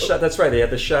had that shot. That's right. They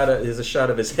had the shot. There's a shot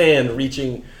of his hand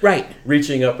reaching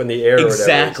up in the air.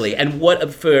 Exactly. And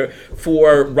what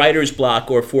for writer's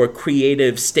block or for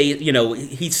creative state,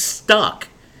 he's stuck,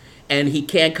 and he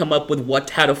can't come up with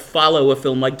how to follow a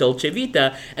film like Dolce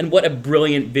Vita. And what a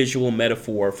brilliant visual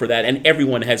metaphor for that. And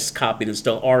everyone has copied it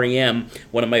still. REM,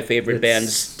 one of my favorite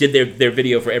bands, did their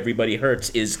video for Everybody Hurts,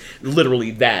 is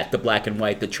literally that, the black and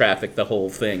white, the traffic, the whole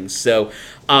thing. So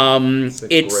it's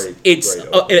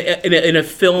in a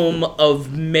film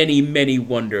of many, many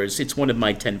wonders. It's one of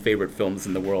my 10 favorite films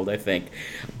in the world, I think.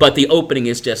 But the opening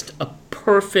is just a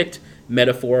perfect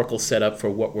metaphorical setup for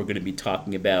what we're going to be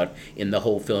talking about in the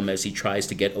whole film as he tries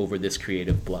to get over this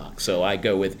creative block. So I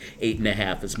go with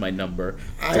 8.5 as my number.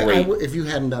 If you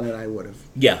hadn't done it, I would have.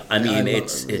 Yeah, I mean,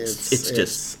 it's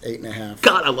just 8.5.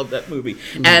 God, I love that movie.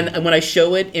 And when I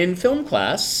show it in film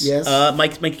class, my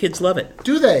kids love it.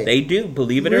 Do they? They do,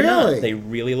 believe it or not. They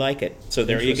really like it. So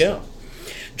there you go.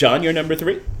 John, your number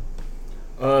 3?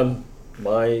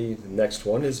 My next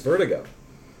one is Vertigo.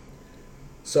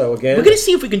 So again, we're going to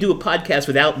see if we can do a podcast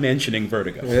without mentioning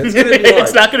Vertigo. It's going to be hard.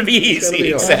 It's not going to be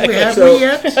easy. Exactly. Have we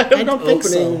yet? I don't think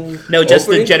so. No, just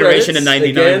the generation of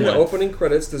 '99 again, one. Opening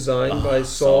credits designed by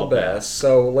Saul Bass.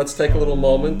 So let's take a little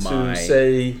moment to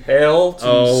say hail to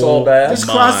Saul Bass.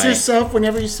 Just cross yourself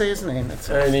whenever you say his name. That's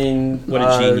I mean, what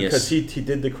a genius! Because he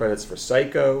did the credits for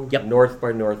Psycho, North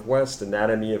by Northwest,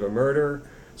 Anatomy of a Murder,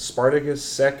 Spartacus,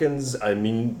 Seconds. I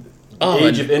mean.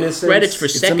 Age of Innocence. Credits for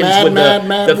Seconds with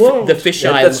the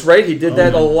fisheye. That's right. He did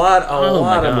that a lot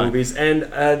of movies,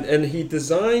 and he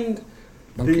designed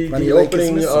the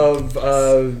opening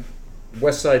of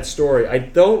West Side Story. I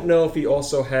don't know if he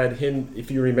also had him.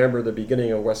 If you remember, the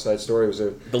beginning of West Side Story was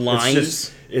the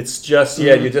lines. It's just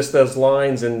you just those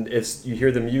lines, and you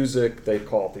hear the music. They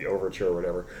call it the overture or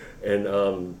whatever, and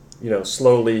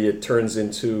slowly it turns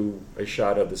into a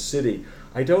shot of the city.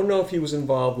 I don't know if he was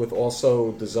involved with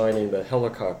also designing the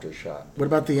helicopter shot. What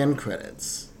about the end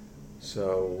credits?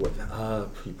 So,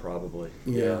 he probably.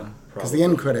 Yeah. Because the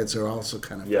end credits are also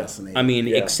kind of fascinating. I mean,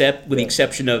 except with the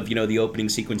exception of, the opening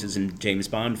sequences in James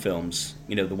Bond films,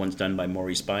 the ones done by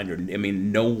Maurice Binder. I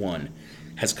mean, no one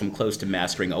has come close to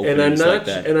mastering openings like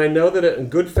that. And I know that in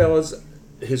Goodfellas,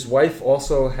 his wife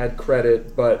also had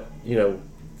credit, but,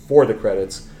 for the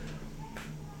credits.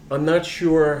 I'm not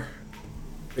sure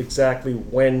exactly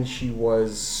when she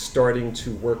was starting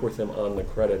to work with him on the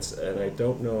credits, and I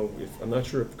don't know I'm not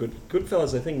sure if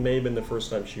Goodfellas, I think, may have been the first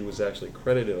time she was actually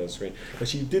credited on screen, but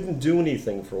she didn't do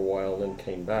anything for a while and then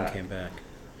came back.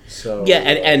 So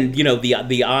and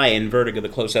the eye in Vertigo, the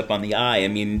close up on the eye. I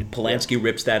mean, Polanski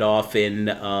rips that off in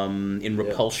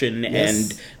Repulsion,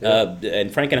 and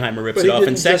Frankenheimer rips it off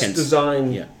in Seconds. He didn't just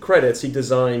design credits; he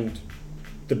designed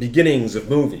the beginnings of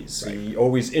movies. Right. He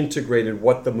always integrated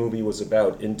what the movie was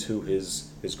about into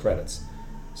his credits.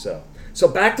 So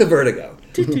back to Vertigo.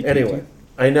 Anyway,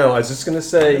 I know. I was just going to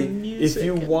say, if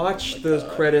you watch the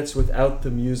credits without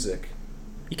the music,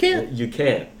 you can't. You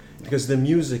can't. Because the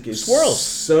music is swirls.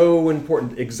 So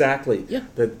important. Exactly. Yeah.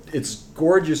 That it's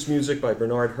gorgeous music by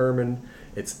Bernard Herrmann.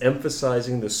 It's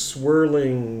emphasizing the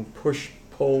swirling,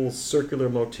 push-pull, circular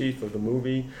motif of the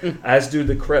movie, as do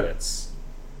the credits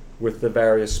with the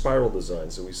various spiral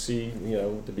designs. So we see,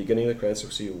 at the beginning of the credits,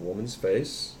 we see a woman's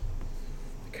face.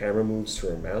 The camera moves to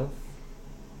her mouth,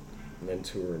 and then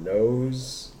to her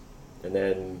nose, and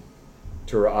then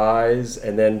to her eyes,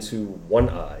 and then to one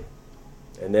eye.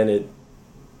 And then it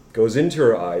goes into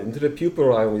her eye, into the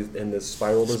pupil eye, and the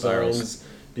spiral designs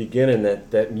begin, and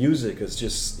that music is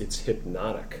just, it's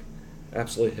hypnotic.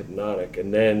 Absolutely hypnotic.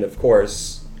 And then, of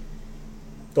course,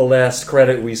 the last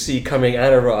credit we see coming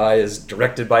out of her eye is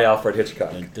directed by Alfred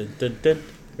Hitchcock. Dun, dun, dun, dun.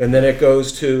 And then it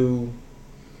goes to,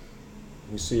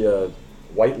 we see a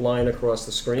white line across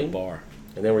the screen. Bar.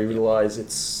 And then we realize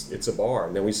it's a bar.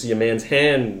 And then we see a man's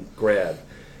hand grab.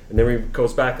 And then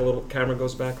camera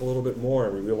goes back a little bit more,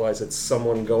 and we realize it's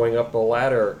someone going up a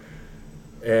ladder.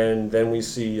 And then we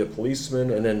see a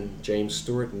policeman, and then James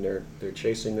Stewart, and they're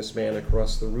chasing this man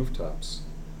across the rooftops.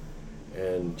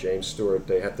 And James Stewart,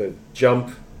 they have to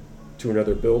jump to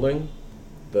another building.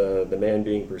 The man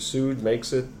being pursued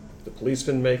makes it. The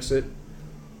policeman makes it.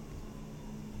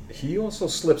 He also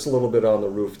slips a little bit on the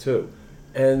roof too.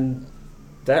 And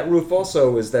that roof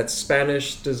also is that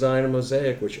Spanish design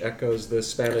mosaic, which echoes the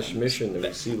Spanish mission that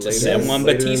we see later. San Juan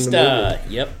later in the Bautista.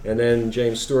 movie. Yep. And then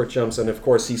James Stewart jumps, and of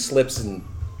course he slips and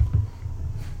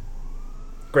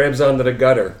grabs onto the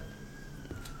gutter.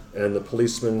 And the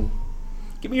policeman,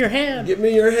 Give me your hand. "Give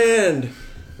me your hand!"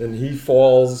 And he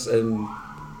falls, and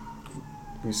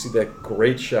we see that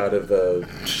great shot of the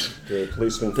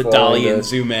policeman The falling. dolly and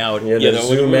zoom out. Yeah, you the know,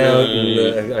 zoom out,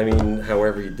 and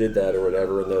however he did that or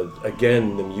whatever, and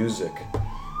again, the music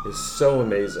is so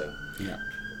amazing. Yeah.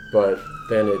 But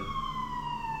then it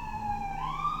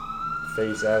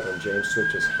fades out and James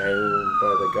Stewart just hanging by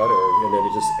the gutter, and then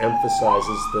it just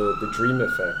emphasizes the dream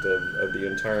effect of the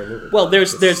entire movie. Well,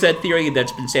 there's that theory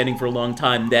that's been standing for a long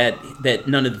time that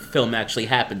none of the film actually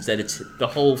happens. That it's the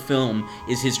whole film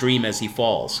is his dream as he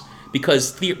falls.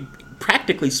 Because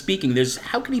practically speaking,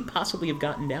 how could he possibly have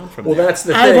gotten down from Well, there? that's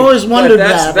the thing. I've always wondered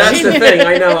that. That's the thing.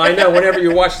 I know. Whenever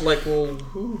you watch, like, well,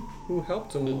 who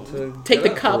helped him to Take get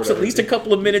the up or cops at whatever? least a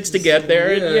couple of minutes to get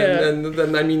there. Yeah. And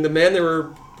then I mean, the man they were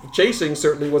chasing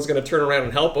certainly was going to turn around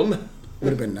and help him. Would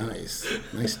have been nice.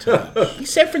 Nice touch.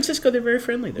 San Francisco, they're very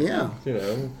friendly there. Yeah. You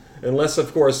know, unless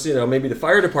of course maybe the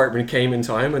fire department came in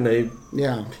time and they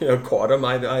Yeah. caught him.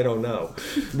 I don't know.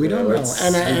 We don't know.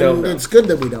 We And don't know. it's good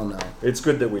that we don't know. It's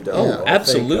good that we don't. Oh, I think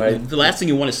Absolutely. The last thing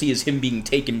you want to see is him being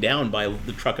taken down by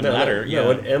the truck and ladder.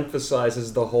 No, it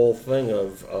emphasizes the whole thing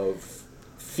of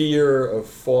fear of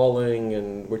falling,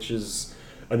 and which is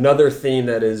another theme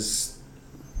that is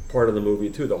part of the movie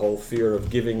too. The whole fear of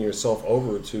giving yourself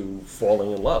over to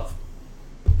falling in love.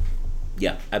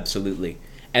 Yeah, absolutely.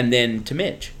 And then to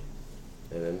Midge.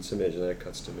 And then to Midge, and then it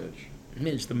cuts to Midge.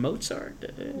 Midge, the Mozart.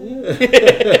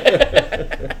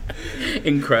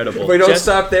 Incredible. If we don't Just-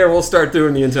 stop there, we'll start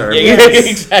doing the entire movie. Yeah,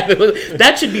 exactly.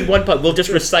 That should be one part. We'll just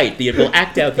recite we'll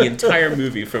act out the entire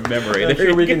movie from memory. I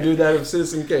think we can do that with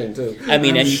Citizen Kane too. I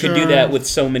mean, I'm and you can do sure. that with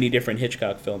so many different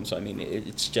Hitchcock films. I mean,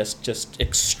 it's just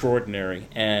extraordinary.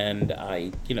 And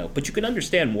but you can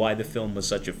understand why the film was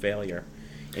such a failure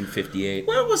in '58.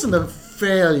 Well, it wasn't a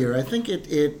failure. I think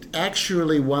it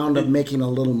actually wound up making a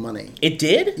little money. It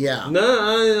did? Yeah.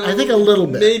 No, I think a little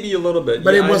bit. maybe a little bit,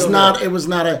 But yeah, it was I don't not. know. It was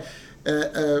not a.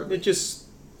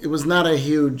 It was not a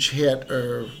huge hit,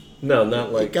 or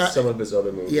not like It got- some of his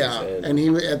other movies. yeah. And he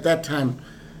at that time,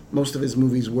 most of his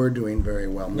movies were doing very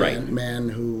well. Right. Man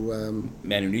Who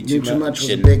Man Who Knew Knew Too Too Much Much was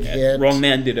a and, big hit. Wrong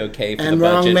Man did okay for and the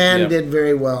budget. Wrong Man Yep. did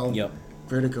very well. Yep.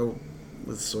 Vertigo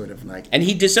was sort of like And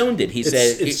he disowned it. He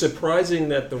said, It's surprising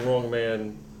that The Wrong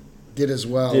Man did as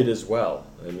well. did as well.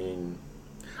 I mean,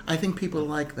 I think people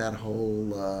like that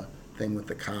whole thing with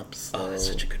the cops. "Oh, it's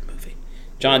such a good movie."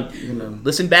 John, know.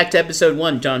 listen back to episode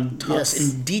 1. John talks Yes.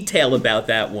 in detail about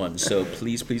that one. So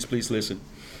please listen.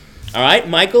 All right,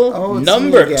 Michael. Oh, it's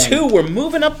number me again. 2. We're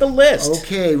moving up the list.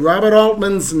 Okay, Robert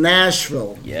Altman's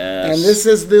Nashville. Yes. And this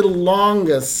is the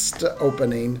longest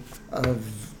opening of,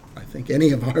 I think, any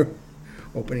of our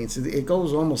openings. It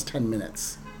goes almost 10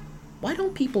 minutes. Why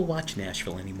don't people watch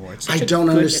Nashville anymore? It's such I a don't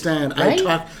good- understand.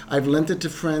 Right? I've lent it to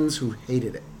friends who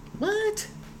hated it, What?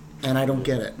 and I don't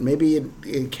get it. Maybe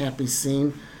it can't be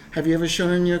seen. Have you ever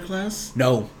shown it in your class?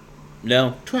 No.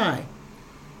 Try.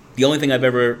 The only thing I've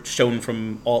ever shown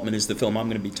from Altman is the film I'm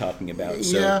going to be talking about.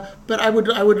 So. Yeah, but I would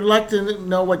like to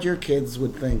know what your kids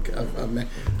would think of me,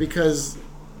 because,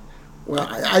 well,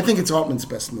 I think it's Altman's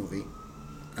best movie.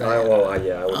 I would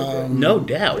agree. No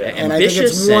doubt. Yeah. And I think it's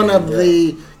Ambitious one and- of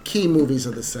the key movies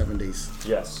of the 70s.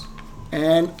 Yes.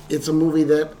 And it's a movie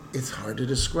that it's hard to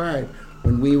describe.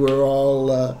 When we were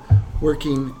all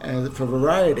working for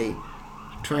Variety,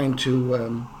 trying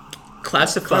to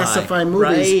classify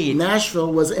movies, Right.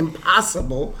 Nashville was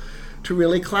impossible to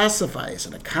really classify. Is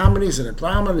it a comedy? Is it a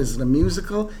drama? Is it a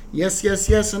musical? Yes, yes,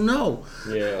 yes, and no.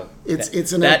 Yeah.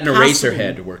 It's an that and impossible-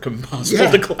 Eraserhead were impossible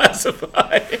Yeah. to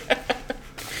classify.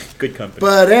 Good company.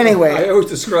 But I anyway, always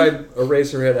describe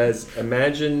Eraserhead as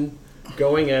imagine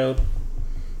going out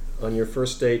on your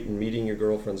first date and meeting your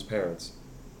girlfriend's parents,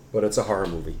 but it's a horror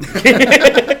movie.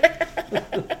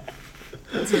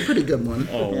 it's a pretty good one.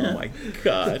 Oh Yeah. my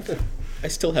god. I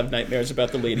still have nightmares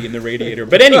about the lady in the radiator.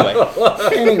 But anyway,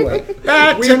 Anyway,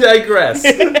 back We to digress.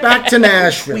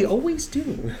 Nashville. we always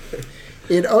do.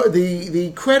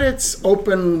 The credits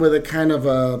open with a kind of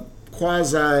a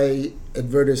quasi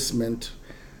advertisement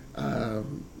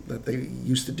that they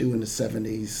used to do in the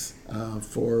 70s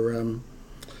for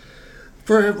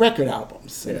record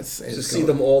albums. And it's To see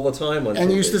them all the time on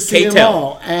and TV. used to see them K-Tel.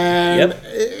 all. And Yep.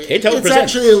 it's K-Tel presents.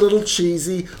 actually a little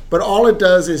cheesy, but all it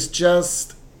does is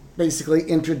just basically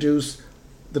introduce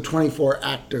the 24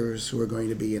 actors who are going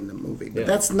to be in the movie. But Yeah.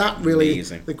 that's not really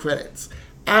Amazing. the credits.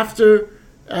 After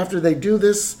they do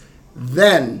this,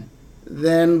 then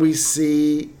we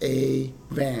see a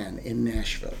van in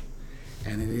Nashville.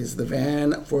 And it is the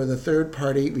van for the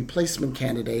third-party replacement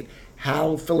candidate,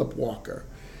 Hal Philip Walker,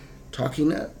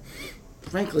 talking,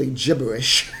 frankly,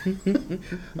 gibberish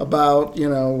about,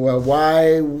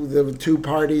 why the two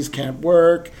parties can't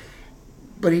work.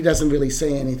 But he doesn't really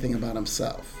say anything about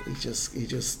himself. He just,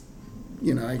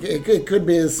 it could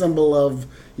be a symbol of,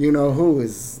 who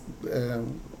is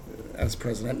as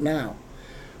president now.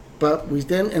 But we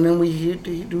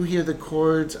do hear the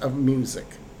chords of music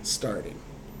starting.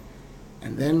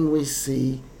 And then we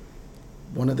see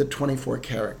one of the 24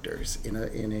 characters in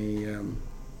a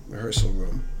rehearsal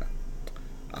room.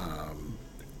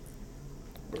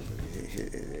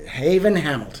 Haven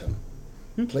Hamilton,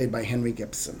 played by Henry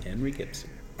Gibson, Henry Gibson.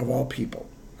 of all people.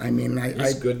 I mean,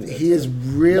 He's good in it. he is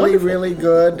really, Wonderful. really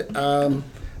good.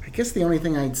 I guess the only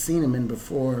thing I'd seen him in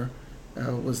before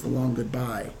was The Long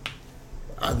Goodbye,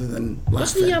 other than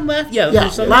What's the Laughing. laugh? Yeah, Yeah,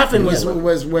 there's a- Laughing yeah.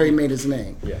 was where he made his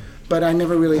name. Yeah. But I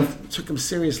never really took him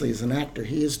seriously as an actor.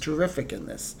 He is terrific in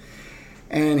this.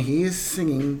 And he is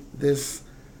singing this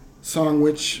song,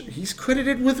 which he's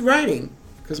credited with writing,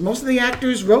 because most of the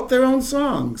actors wrote their own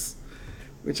songs,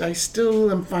 which I still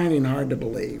am finding hard to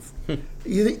believe.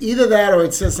 Either that or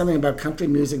it says something about country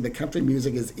music, that country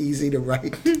music is easy to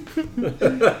write.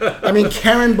 I mean,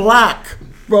 Karen Black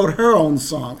wrote her own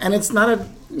song, and it's not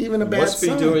even a bad Must be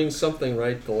song. doing something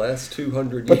right the last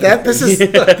 200 But years.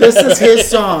 this is his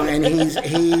song, and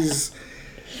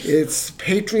it's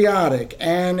patriotic,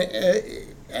 and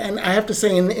I have to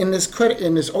say in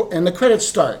the credits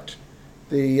start,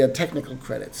 the technical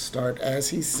credits start as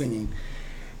he's singing,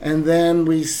 and then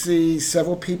we see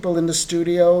several people in the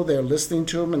studio. They're listening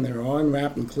to him, and they're all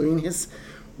enwrapped, including his.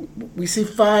 We see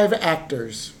 5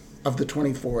 actors of the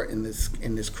 24 in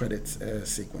this credits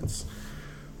sequence.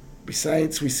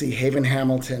 Besides, we see Haven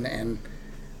Hamilton and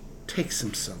takes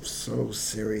himself so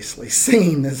seriously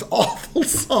singing this awful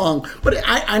song. But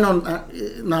I know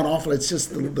not awful. It's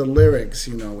just the lyrics.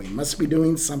 We must be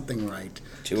doing something right.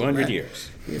 200 years.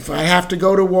 If I have to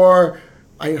go to war,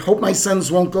 I hope my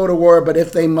sons won't go to war. But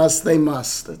if they must, they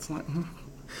must. It's like,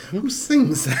 who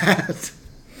sings that?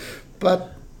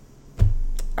 But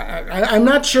I'm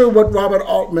not sure what Robert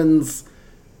Altman's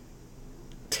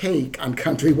take on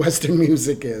country western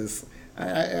music is.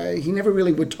 He never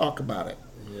really would talk about it.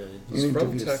 Yeah, he's in from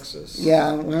interviews. Texas.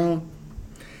 Yeah, well,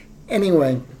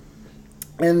 anyway,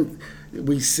 and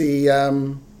we see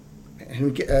Haven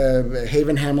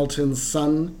Hamilton's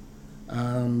son,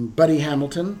 Buddy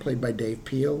Hamilton, played by Dave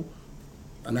Peel,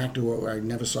 an actor who I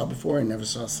never saw before and never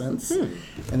saw since.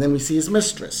 And then we see his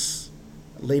mistress,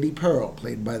 Lady Pearl,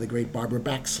 played by the great Barbara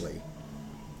Baxley,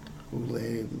 who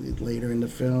later in the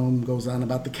film goes on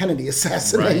about the Kennedy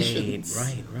assassinations.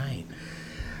 Right.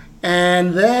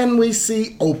 And then we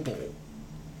see Opal,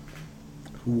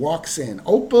 who walks in.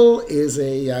 Opal is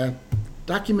a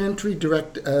documentary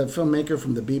filmmaker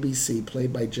from the BBC,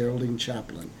 played by Geraldine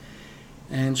Chaplin.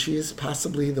 And she is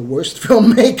possibly the worst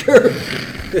filmmaker.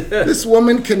 This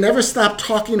woman can never stop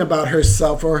talking about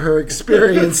herself or her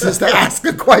experiences to ask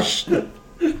a question.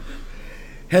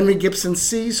 Henry Gibson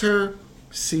sees her,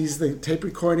 sees the tape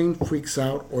recording, freaks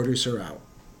out, orders her out.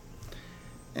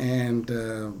 And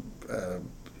the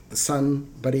son,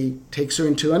 Buddy, takes her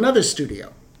into another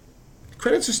studio. The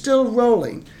credits are still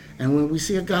rolling. And when we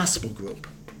see a gospel group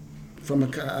from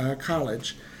a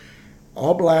college,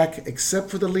 all black except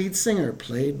for the lead singer,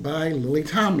 played by Lily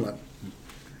Tomlin.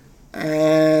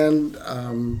 And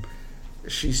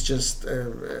she's just,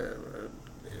 and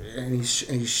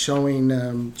he's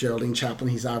showing Geraldine Chaplin,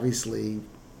 he's obviously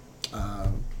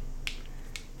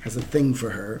has a thing for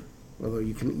her. although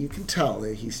you can tell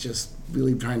that he's just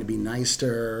really trying to be nice to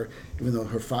her, even though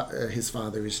his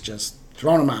father is just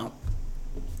thrown her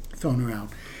out,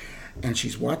 and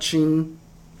she's watching,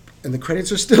 and the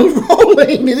credits are still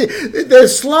rolling. They're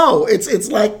slow. It's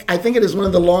like, I think it is one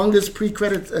of the longest film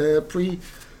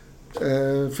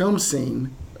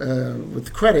scene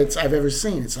with credits I've ever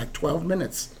seen. It's like 12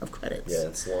 minutes of credits. Yeah,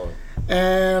 it's long.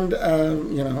 And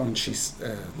and she's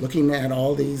looking at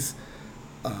all these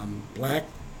black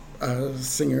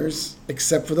singers,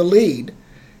 except for the lead,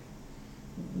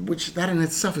 which that in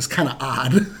itself is kind of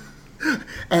odd.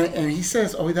 and he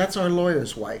says, "Oh, that's our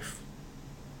lawyer's wife,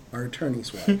 our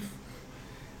attorney's wife,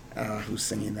 who's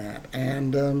singing that."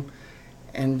 And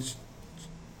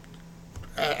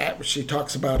she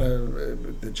talks about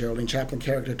the Geraldine Chaplin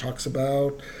character talks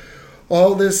about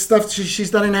all this stuff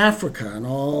she's done in Africa, and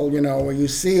all, where you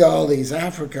see all these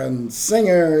African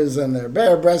singers and they're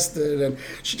bare-breasted, and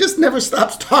she just never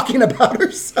stops talking about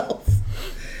herself.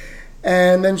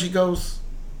 And then she goes,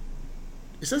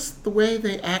 "Is this the way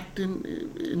they act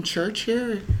in church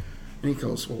here?" And he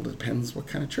goes, "Well, it depends what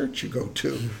kind of church you go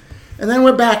to." And then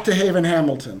we're back to Haven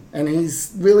Hamilton, and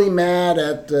he's really mad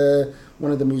at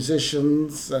one of the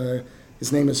musicians.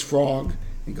 His name is Frog.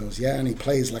 He goes, "Yeah," and he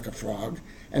plays like a frog.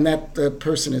 And that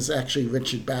person is actually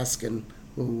Richard Baskin,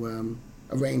 who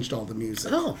arranged all the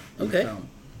music. Oh, okay.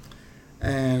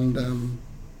 And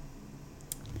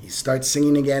he starts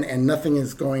singing again, and nothing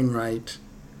is going right.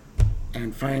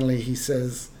 And finally he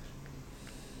says,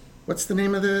 "What's the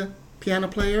name of the piano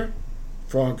player?"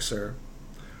 "Frog, sir."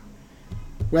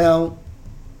 "Well,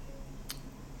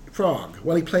 Frog.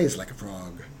 Well, he plays like a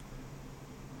frog.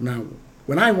 Now,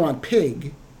 when I want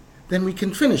Pig, then we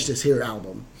can finish this here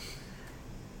album."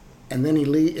 And then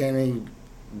he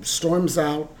storms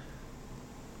out,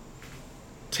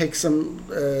 takes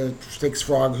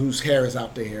Frog, whose hair is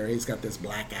out to here. He's got this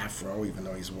black afro, even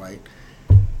though he's white.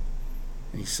 And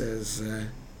he says,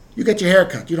 "You get your hair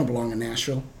cut. You don't belong in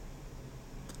Nashville."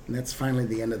 And that's finally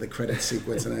the end of the credit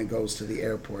sequence, and then it goes to the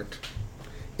airport.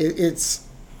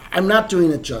 I'm not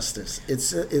doing it justice.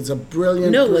 It's a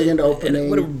brilliant opening.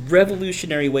 What a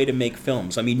revolutionary way to make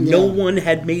films. I mean, no one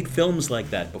had made films like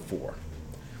that before.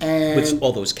 And with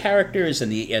all those characters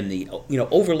and the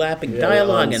overlapping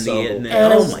dialogue and and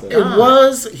oh my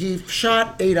god! He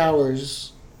shot 8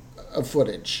 hours of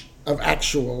footage of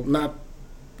actual, not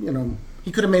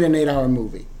he could have made an 8-hour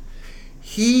movie.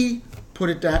 He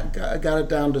put it down, got it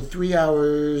down to 3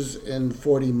 hours and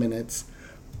 40 minutes.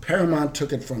 Paramount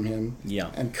took it from him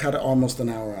and cut almost an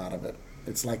hour out of it.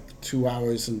 It's like 2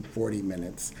 hours and 40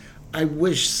 minutes. I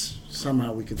wish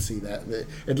somehow we could see that,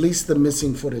 at least the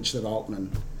missing footage that Altman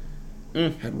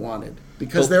had wanted,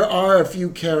 because there are a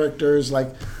few characters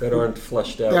that aren't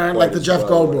fleshed out. They aren't like the Jeff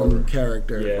Goldblum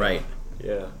character, right?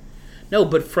 Yeah. No,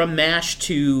 but from MASH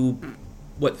to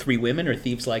Three Women or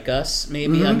Thieves Like Us,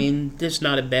 maybe. Mm-hmm. I mean, there's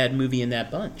not a bad movie in that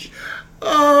bunch.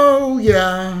 Oh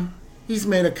yeah. He's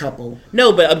made a couple.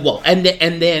 No, but and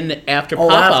then after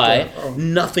Popeye,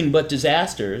 nothing but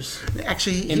disasters.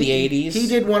 Actually, in the 80s, he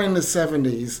did one in the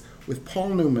 70s with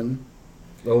Paul Newman.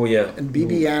 Oh yeah, and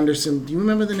B.B. Anderson. Do you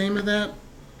remember the name of that?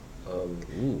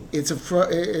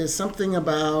 It's something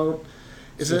about.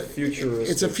 It's a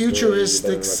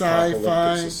futuristic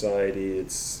sci-fi society.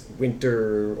 It's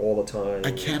winter all the time.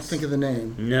 I can't think of the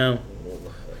name. No.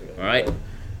 All right.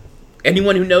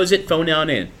 Anyone who knows it, phone on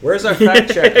in. Where's our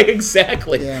fact checker?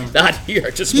 Exactly. Yeah. Not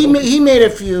here. Just he made a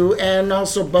few, and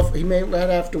also he made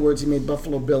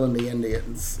Buffalo Bill and the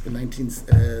Indians in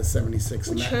 1976.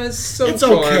 Which has some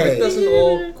charm. Okay. It doesn't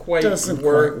all quite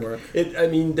work.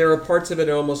 There are parts of it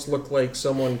that almost look like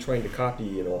someone trying to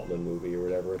copy an Altman movie or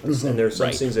whatever. Mm-hmm. And there's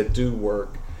some things that do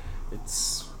work.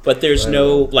 But there's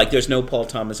no Paul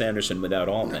Thomas Anderson without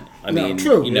Altman.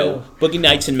 True. Boogie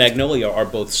Nights and Magnolia are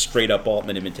both straight up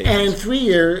Altman imitations. And in 3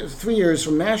 years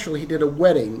from Nashville, he did A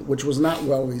Wedding, which was not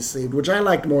well received, which I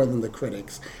liked more than the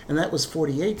critics, and that was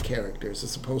 48 characters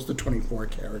as opposed to 24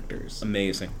 characters.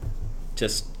 Amazing,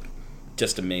 just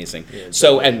amazing. Yeah,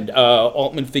 so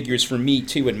Altman figures for me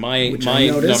too in my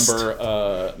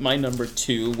number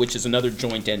 2, which is another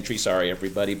joint entry. Sorry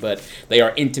everybody, but they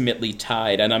are intimately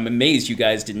tied, and I'm amazed you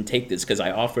guys didn't take this because I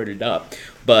offered it up.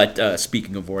 But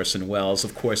speaking of Orson Welles,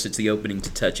 of course, it's the opening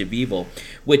to Touch of Evil,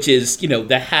 which is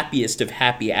the happiest of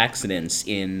happy accidents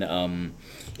in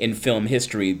film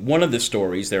history. One of the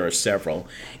stories, there are several,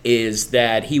 is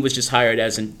that he was just hired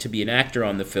to be an actor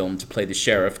on the film to play the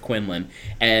sheriff, Quinlan.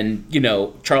 And,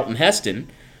 Charlton Heston,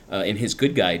 in his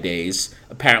good guy days,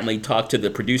 apparently talked to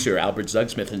the producer, Albert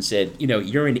Zugsmith, and said,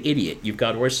 you're an idiot. You've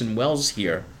got Orson Welles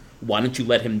here. Why don't you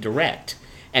let him direct?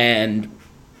 And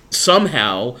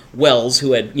somehow Wells,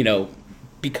 who had,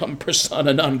 become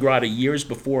persona non grata years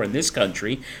before in this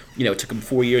country, took him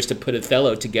 4 years to put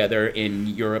Othello together in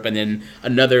Europe, and then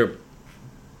another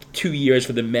 2 years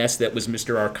for the mess that was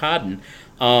Mr. Arkadin.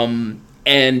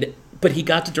 But he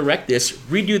got to direct this,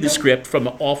 redo the script from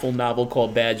an awful novel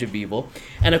called Badge of Evil.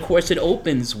 And of course it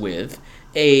opens with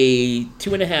a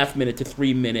 2.5 minute to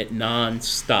 3 minute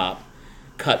non-stop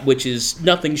cut, which is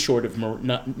nothing short of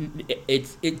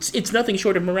it's nothing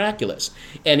short of miraculous.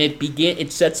 And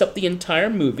it sets up the entire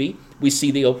movie. We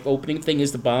see the opening thing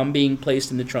is the bomb being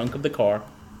placed in the trunk of the car.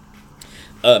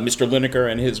 Mr.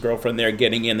 Lineker and his girlfriend there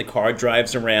getting in the car,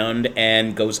 drives around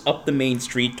and goes up the main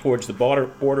street towards the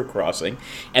border crossing.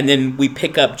 And then we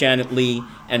pick up Janet Leigh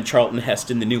and Charlton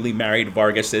Heston, the newly married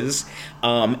Vargases,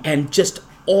 and just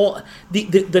all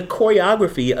the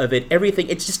choreography of it, everything,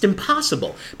 it's just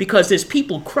impossible because there's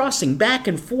people crossing back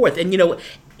and forth, and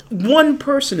one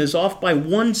person is off by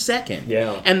 1 second,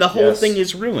 and the whole thing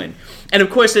is ruined. And of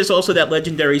course, there's also that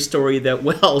legendary story that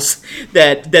Wells,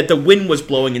 that the wind was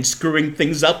blowing and screwing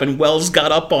things up, and Wells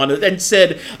got up on it and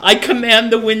said, "I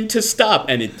command the wind to stop,"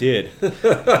 and it did.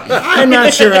 I'm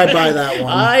not sure I buy that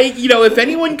one. If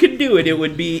anyone could do it, it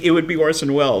would be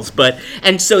Orson Welles.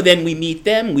 And so then we meet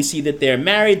them, we see that they're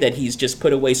married, that he's just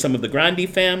put away some of the Grandi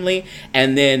family,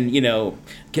 and then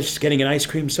just getting an ice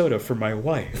cream soda for my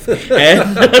wife.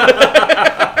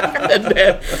 And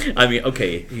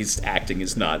his acting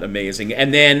is not amazing.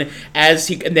 And then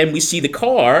we see the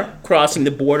car crossing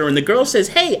the border, and the girl says,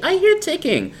 "Hey, I hear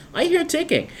ticking.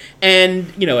 And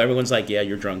everyone's like, "Yeah,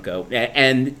 you're drunko."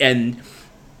 And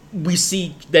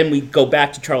we go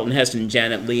back to Charlton Heston and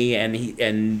Janet Leigh,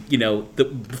 and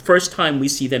the first time we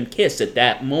see them kiss at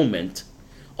that moment,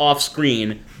 off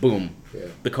screen, boom,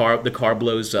 the car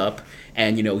blows up.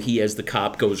 And, he, as the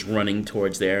cop, goes running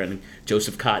towards there, and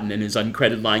Joseph Cotton, in his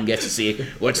uncredited line, gets to see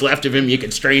what's left of him you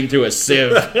can strain through a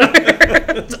sieve.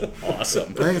 It's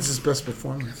awesome. I think it's his best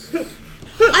performance.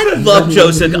 I love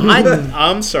Joseph.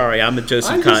 I'm sorry, I'm a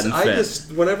Joseph Cotton fan.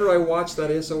 Whenever I watch that,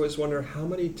 I always wonder how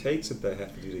many takes did they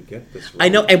have to do to get this right? I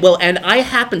know, and I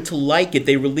happen to like it.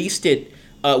 They released it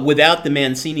without the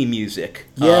Mancini music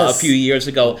a few years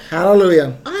ago.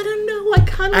 Hallelujah. I don't know.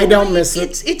 I don't miss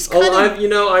it. It's kind of.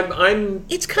 I'm.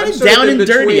 It's kind of down and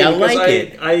dirty. I like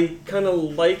it. I kind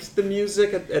of liked the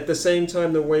music at the same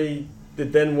time. The way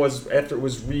it then was after it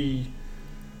was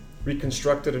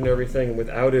reconstructed and everything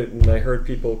without it, and I heard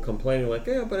people complaining like,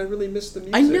 "Yeah, but I really missed the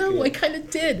music." I know, I kind of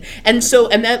did, and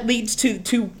that leads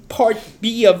to part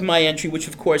B of my entry, which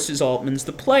of course is Altman's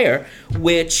The Player,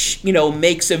 which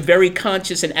makes a very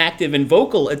conscious and active and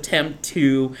vocal attempt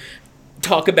to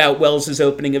talk about Wells's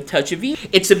opening of Touch of Evil.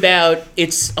 It's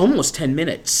almost 10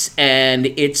 minutes,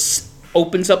 and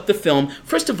opens up the film.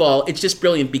 First of all, it's just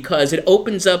brilliant because it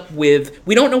opens up with,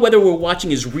 we don't know whether we're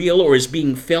watching is real or is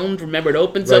being filmed. Remember, it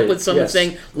opens up with someone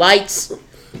saying, "Lights,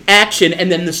 action,"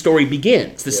 and then the story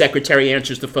begins. The secretary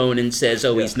answers the phone and says,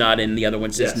 "Oh, he's not in." The other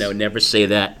one says, "No, never say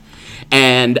that."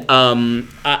 And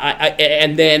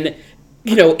and then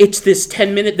it's this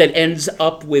 10-minute that ends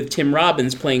up with Tim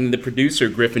Robbins playing the producer,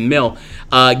 Griffin Mill,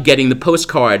 getting the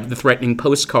threatening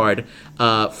postcard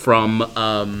from,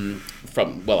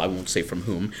 well, I won't say from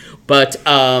whom, but,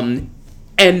 and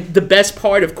the best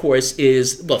part, of course,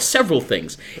 is, well, several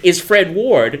things, is Fred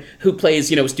Ward, who plays,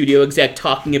 studio exec,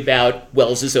 talking about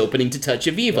Wells's opening to Touch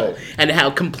of Evil, and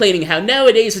complaining how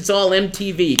nowadays it's all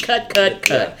MTV, cut, like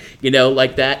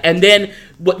that. And then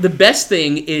what the best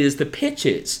thing is the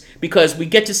pitches, because we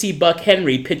get to see Buck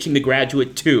Henry pitching The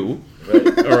Graduate 2,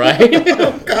 all right?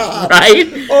 Oh, God. Right?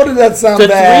 Oh, did that sound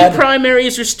bad? The three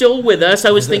primaries are still with us. I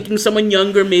was thinking someone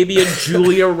younger, maybe a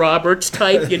Julia Roberts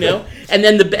type, And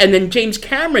then James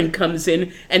Cameron comes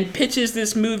in and pitches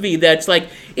this movie that's like,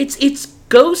 it's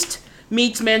Ghost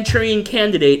meets Manchurian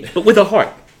Candidate, but with a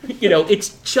heart. It's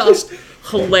just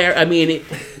hilarious. I mean,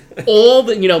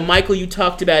 Michael, you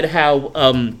talked about how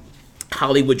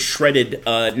Hollywood shredded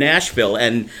Nashville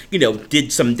and,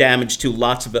 did some damage to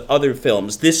lots of other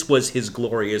films. This was his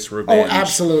glorious revenge. Oh,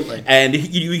 absolutely. And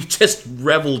you just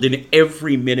reveled in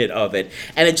every minute of it.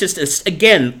 And it just,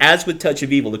 again, as with Touch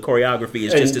of Evil, the choreography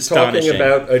is just astonishing. Talking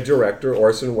about a director,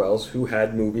 Orson Welles, who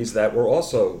had movies that were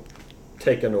also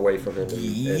taken away from him and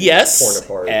torn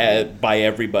apart. By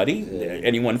everybody. Yeah.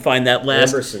 Anyone find that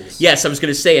last? Ambersons. Yes, I was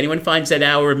going to say, anyone finds that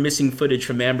hour of missing footage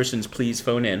from Ambersons, please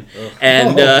phone in. Oh.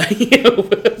 And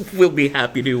we'll be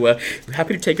happy to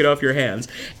take it off your hands.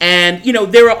 And,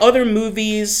 there are other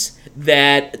movies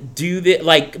that do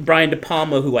like Brian De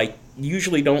Palma, who I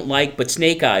usually don't like, but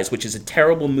Snake Eyes, which is a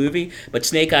terrible movie, but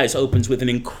Snake Eyes opens with an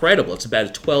incredible. It's about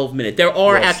a 12-minute. There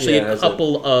are Yes, actually yeah, a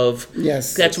couple of.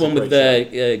 Yes. That's It's a one with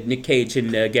great Nick Cage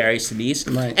and Gary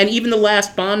Sinise, Right. and even the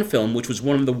last Bond film, which was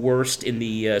one of the worst in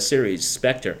the series,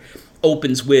 Spectre,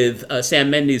 opens with Sam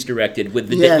Mendes directed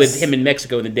with Yes. with him in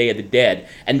Mexico in the Day of the Dead,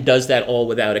 and does that all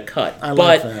without a cut. I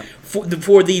like but that.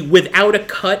 for the without a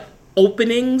cut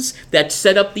openings that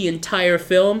set up the entire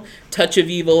film, Touch of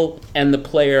Evil and The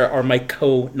Player are my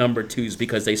number twos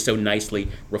because they so nicely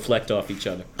reflect off each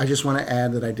other. I just want to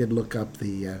add that I did look up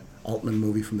the Altman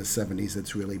movie from the 70s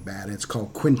that's really bad. It's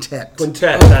called Quintet.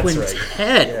 Quintet, Oh, that's Quintet.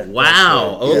 right. Yeah,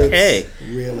 Wow. that's It's Okay.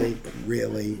 really,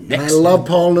 really. And I Excellent. love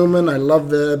Paul Newman. I love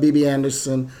the B.B.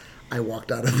 Anderson. I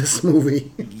walked out of this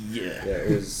movie. Yeah. Yeah,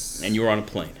 it was. And you were on a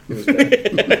plane. It was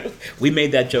bad. We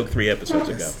made that joke 3 episodes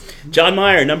ago. John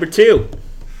Mayer, number 2.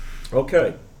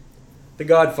 Okay, The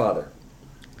Godfather.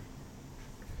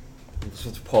 Let's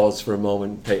just pause for a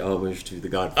moment and pay homage to The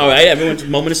Godfather. All right, everyone's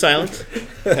moment of silence.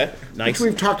 Okay, nice. Which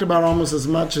we've talked about almost as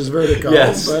much as Vertigo.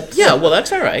 Yes. But Yeah, well,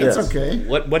 that's all right. Yes. it's okay.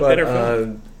 What But, better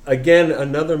film? again,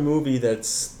 another movie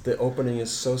that's the opening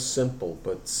is so simple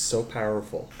but so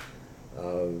powerful.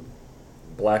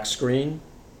 Black screen.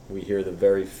 We hear the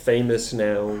very famous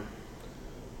now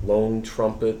lone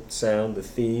trumpet sound, the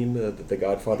theme, the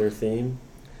Godfather theme,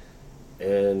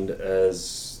 and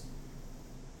as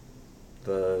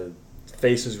the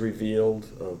face is revealed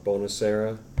of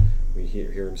Bonacera, we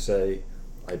hear him say,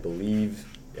 "I believe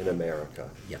in America."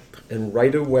 Yep. And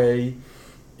right away,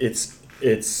 it's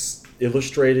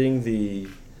illustrating the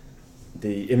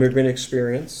immigrant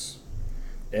experience,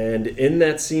 and in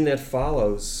that scene that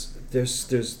follows,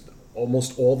 there's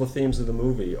almost all the themes of the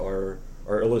movie are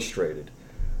illustrated.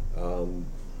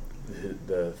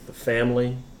 The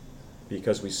family,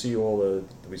 because we see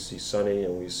Sonny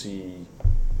and we see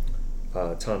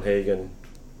Tom Hagen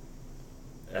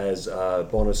as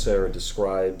Bonacera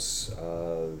describes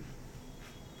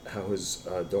how his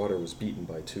daughter was beaten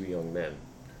by 2 young men,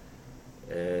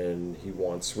 and he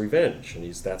wants revenge,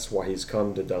 and that's why he's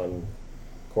come to Don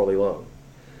Corleone,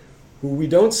 who we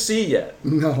don't see yet.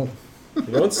 No. We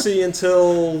don't see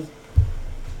until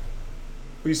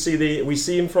we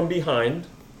see him from behind.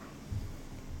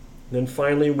 Then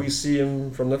finally we see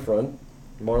him from the front.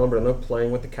 Marlon Brando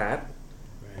playing with the cat.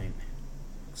 Right.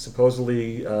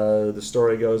 Supposedly, the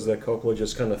story goes that Coppola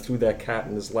just kind of threw that cat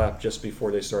in his lap just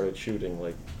before they started shooting.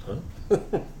 Like, huh?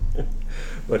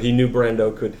 But he knew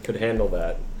Brando could handle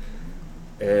that.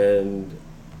 And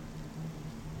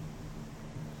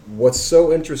what's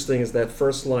so interesting is that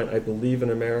first line, "I believe in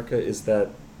America," is that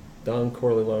Don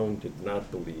Corleone did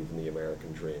not believe in the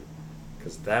American dream,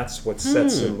 because that's what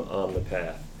sets him on the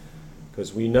path.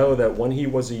 Because we know that when he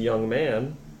was a young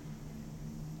man,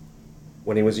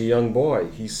 when he was a young boy,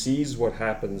 he sees what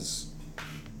happens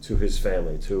to his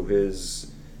family, to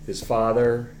his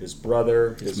father, his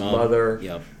brother, his mother.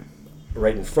 Yep.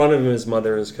 Right in front of him, his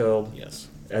mother is killed. Yes.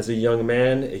 As a young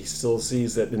man, he still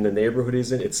sees that in the neighborhood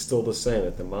he's in, it's still the same,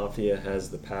 that the mafia has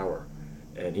the power.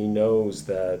 And he knows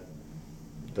that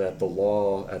the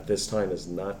law at this time is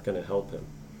not going to help him.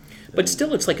 But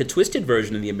still, it's like a twisted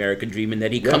version of the American dream in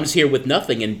that he Yeah. comes here with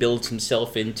nothing and builds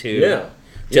himself into Yeah.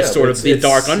 just sort of the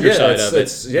dark underside of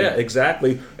it. Yeah,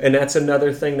 exactly. And that's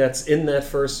another thing that's in that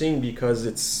first scene, because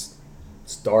it's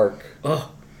dark.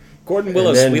 Oh, Gordon And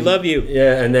Willis, then- we love you.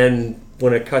 Yeah, and then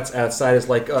when it cuts outside, it's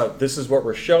like, this is what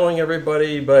we're showing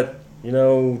everybody, but,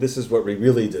 this is what we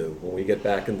really do when we get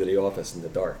back into the office in the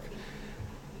dark.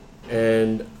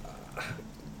 And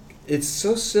it's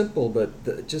so simple,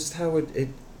 but just how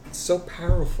it's so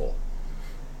powerful,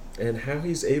 and how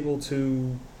he's able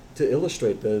to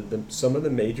illustrate some of the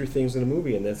major things in the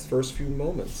movie in those first few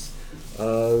moments.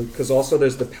 Because also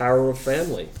there's the power of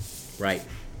family. Right.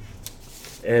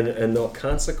 And the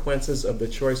consequences of the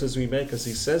choices we make, because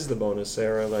he says to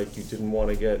Bonacera, like, you didn't want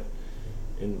to get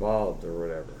involved or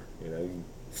whatever.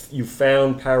 You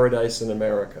found paradise in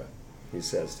America, he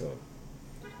says to him.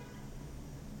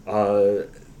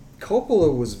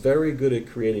 Coppola was very good at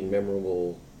creating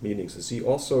memorable meetings, as he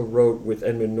also wrote with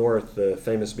Edmund North the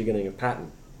famous beginning of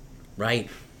Patton. Right.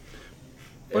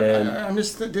 But And I'm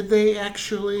just, did they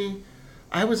actually?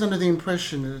 I was under the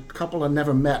impression that Coppola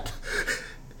never met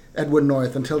Edward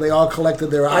North until they all collected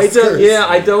their Oscars.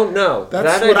 I don't know.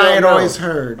 That's That what I don't had know. always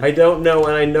heard. I don't know,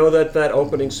 and I know that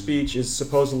opening speech is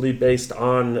supposedly based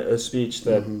on a speech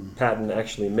that Patton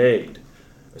actually made.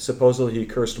 Supposedly he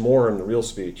cursed more in the real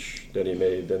speech that he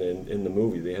made than in the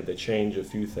movie. They had to change a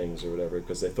few things or whatever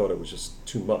because they thought it was just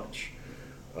too much.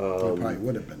 It probably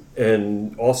would have been.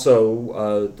 And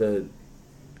also the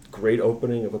great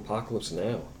opening of Apocalypse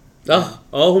Now.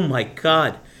 Oh my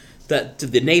God.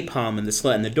 The napalm and the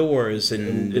sled and the doors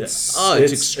and It's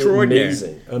extraordinary.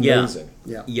 Amazing.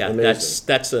 Yeah, Amazing.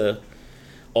 that's a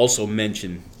also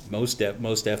mentioned most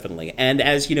definitely. And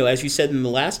as you said in the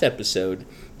last episode,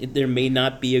 there may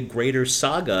not be a greater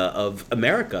saga of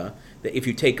America that if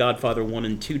you take Godfather 1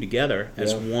 and 2 together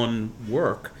as one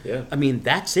work. Yeah. I mean,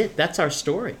 that's it. That's our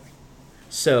story.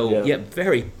 So, Yeah.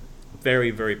 very,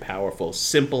 very, very powerful.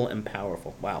 Simple and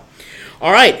powerful. Wow.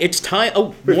 All right, it's time.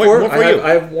 Oh, more for you.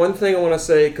 I have one thing I want to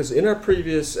say, because in our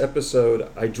previous episode,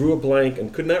 I drew a blank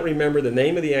and could not remember the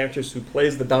name of the actress who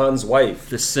plays the Don's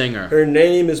wife. The singer. Her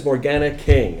name is Morgana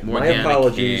King. Morgana My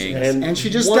apologies. King. And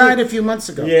she just died a few months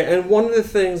ago. Yeah, and one of the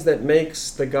things that makes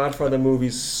the Godfather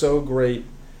movies so great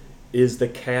is the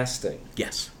casting,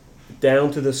 Yes.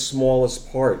 down to the smallest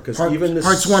part. Because even the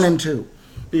Parts 1 and 2.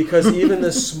 Because even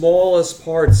the smallest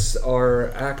parts are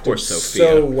acted Sophia.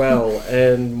 so well.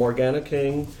 And Morgana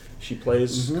King, she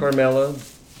plays Carmela,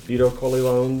 Vito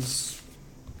Corleone's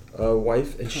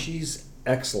wife, and she's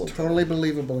excellent. Totally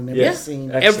believable in every Yeah. scene.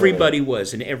 Excellent. Everybody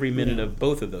was in every minute of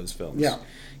both of those films. Yeah.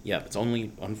 Yeah, it's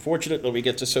only unfortunate that we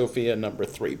get to Sophia number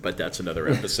 3, but that's another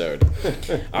episode.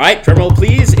 All right, drumroll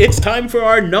please. It's time for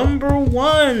our number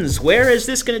ones. Where is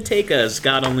this going to take us?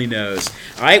 God only knows.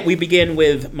 All right, we begin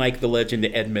with Mike the Legend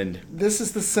Edmund. This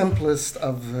is the simplest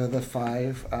of the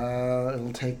 5.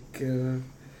 It'll take...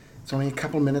 it's only a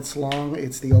couple minutes long.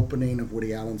 It's the opening of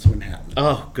Woody Allen's Manhattan.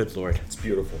 Oh, good Lord. It's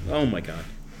beautiful. Oh, my God.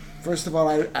 First of all,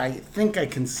 I think I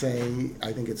can say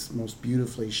I think it's the most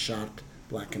beautifully shot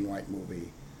black and white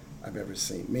movie I've ever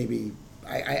seen. Maybe,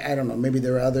 I don't know, maybe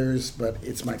there are others, but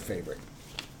it's my favorite.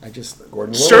 I just...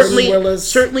 Gordon Willis.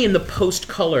 Certainly in the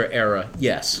post-color era,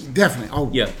 yes. Definitely.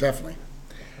 Oh, Yeah. definitely.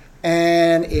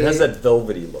 And It has that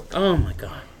velvety look. Oh, my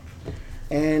God.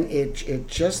 And it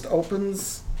just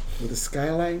opens with a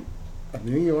skyline of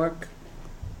New York,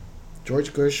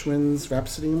 George Gershwin's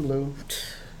Rhapsody in Blue,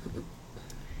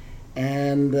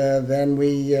 and then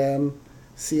we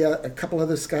see a couple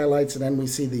other skylights, and then we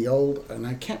see the old, and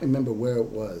I can't remember where it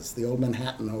was, the old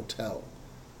Manhattan Hotel.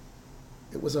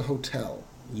 It was a hotel.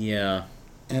 Yeah.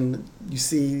 And you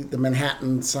see the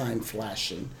Manhattan sign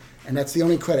flashing, and that's the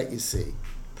only credit you see,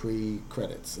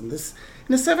 pre-credits. And this,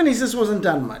 in the 70s, this wasn't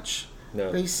done much.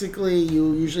 No. Basically,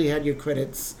 you usually had your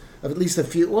credits of at least a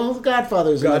few. Well,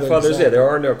 Godfather's another Godfather's, example. there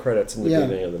are no credits in the Yeah.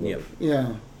 beginning of the movie.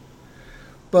 Yeah.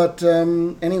 But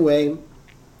anyway,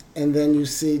 and then you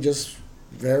see just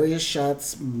various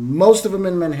shots, most of them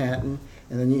in Manhattan,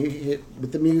 and then you hit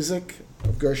with the music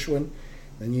of Gershwin,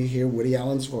 then you hear Woody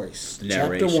Allen's voice. The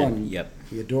Chapter narration, 1. yep.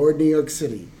 He adored New York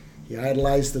City. He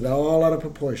idolized it all out of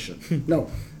proportion. No,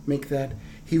 make that.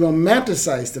 He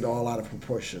romanticized it all out of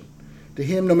proportion. To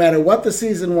him, no matter what the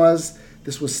season was,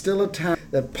 this was still a town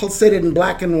that pulsated in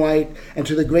black and white and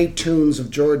to the great tunes of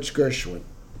George Gershwin.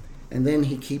 And then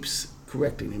he keeps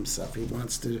correcting himself.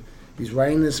 He's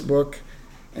writing this book,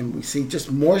 and we see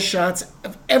just more shots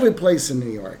of every place in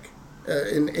New York,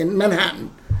 in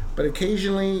Manhattan. But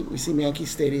occasionally we see Yankee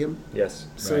Stadium, Yes.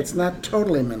 so Right. it's not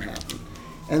totally Manhattan.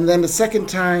 And then the second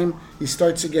time, he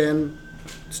starts again,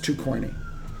 it's too corny.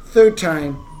 Third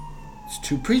time, it's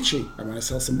too preachy. I want to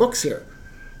sell some books here.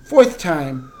 Fourth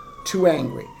time, too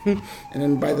angry. And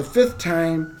then by the fifth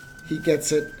time, he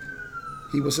gets it.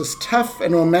 He was as tough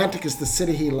and romantic as the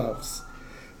city he loves.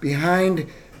 Behind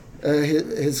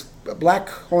his black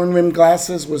horn-rimmed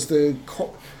glasses was the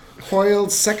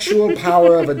coiled sexual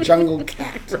power of a jungle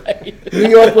cat. Right. New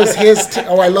York was his...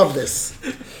 I love this.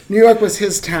 New York was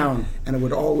his town, and it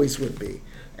would always would be.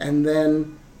 And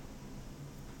then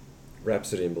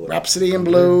Rhapsody in Blue. Rhapsody in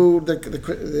Blue,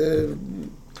 the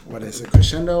what is it,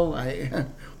 crescendo?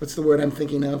 What's the word I'm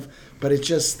thinking of? But it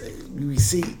just, we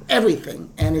see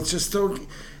everything, and it's just so,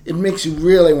 it makes you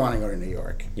really want to go to New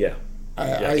York. Yeah.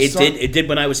 It did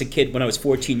when I was a kid, when I was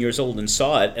 14 years old and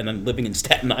saw it, and I'm living in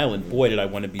Staten Island. Boy, did I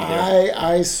want to be there.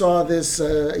 I saw this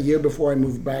a year before I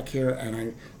moved back here,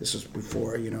 and this was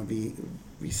before, the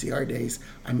VCR days.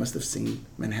 I must have seen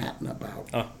Manhattan about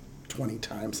 20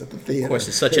 times at the theater. Of course,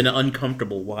 it's such an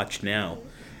uncomfortable watch now.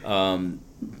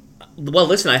 Well,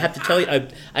 listen, I have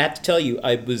to tell you,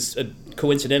 I was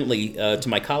coincidentally to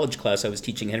my college class. I was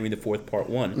teaching Henry IV Part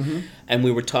 1, and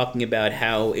we were talking about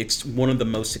how it's one of the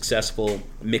most successful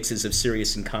mixes of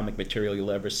serious and comic material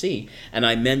you'll ever see. And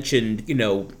I mentioned,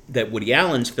 that Woody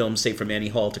Allen's films, say from Annie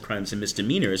Hall to Crimes and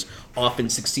Misdemeanors, often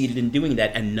succeeded in doing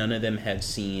that, and none of them have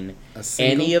seen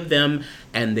any of them,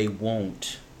 and they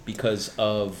won't because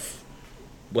of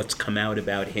what's come out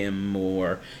about him,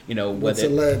 or what's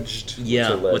alleged.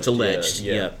 Yeah, what's alleged.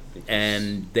 Yeah.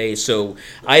 And so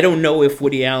I don't know if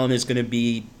Woody Allen is going to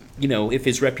be if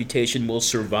his reputation will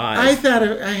survive.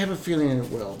 I have a feeling it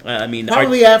will. I mean,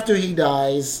 Probably after he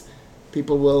dies,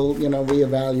 people will,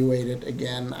 reevaluate it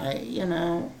again.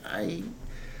 I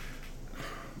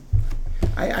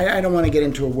don't want to get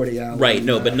into a Woody Allen. Right,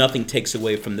 no, but nothing takes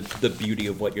away from the beauty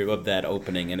of of that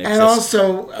opening, and it's and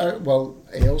also,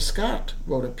 A.O. Scott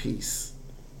wrote a piece,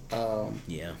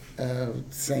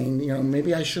 saying,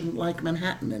 maybe I shouldn't like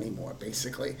Manhattan anymore.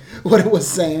 Basically, what it was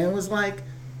saying, it was like,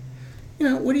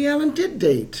 Woody Allen did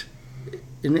date.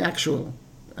 In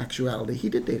actuality, he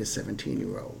did date a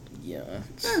 17-year-old. Yeah,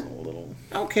 it's a little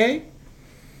okay.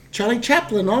 Charlie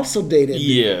Chaplin also dated.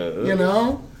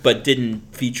 Yeah, but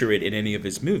didn't feature it in any of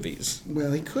his movies.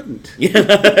 Well, he couldn't. Yeah,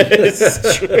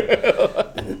 it's true.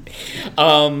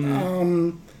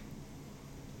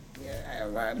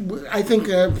 I think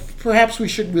perhaps we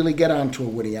should really get onto a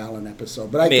Woody Allen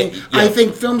episode. But I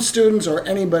think film students or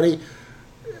anybody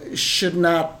should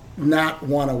not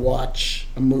want to watch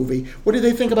a movie. What do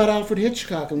they think about Alfred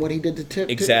Hitchcock and what he did to Tippi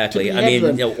Exactly. I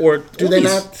Hedren? mean, or do they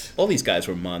not? All these guys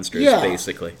were monsters, Yeah.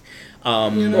 basically.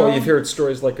 Well, you've heard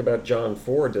stories like about John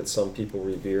Ford that some people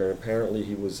revere, and apparently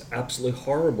he was absolutely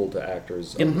horrible to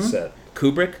actors on the set.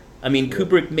 Kubrick. I mean,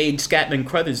 Kubrick made Scatman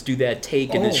Crothers do that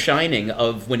take in The Shining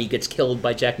of when he gets killed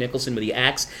by Jack Nicholson with the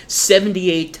axe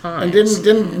 78 times. And didn't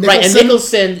Nicholson... Right, and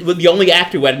Nicholson, the only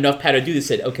actor who had enough power to do this,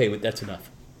 said, "Okay, that's enough.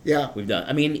 Yeah. We've done."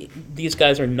 I mean, these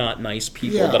guys are not nice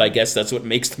people, Yeah. but I guess that's what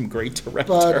makes them great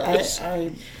directors.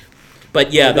 But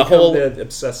But yeah, They become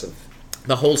obsessive.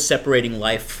 the whole separating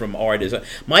life from art is...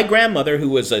 My grandmother, who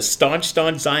was a staunch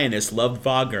Zionist, loved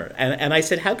Wagner. And I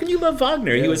said, "How can you love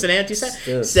Wagner? He was an anti-Semite."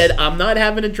 Yes. Said, "I'm not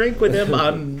having a drink with him.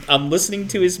 I'm listening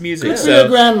to his music." Good for your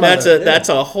grandmother. That's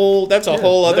a whole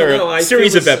other I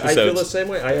series feel of I feel episodes. the same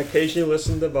way. I occasionally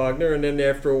listen to Wagner, and then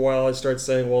after a while I start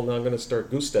saying, well, now I'm going to start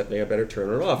goose-stepping. I better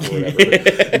turn it off or whatever.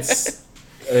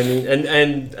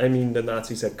 I mean, the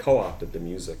Nazis had co-opted the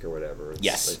music or whatever.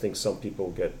 Yes. I think some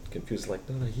people get confused, like,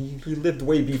 no, he lived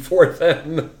way before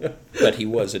them. But he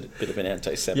was a bit of an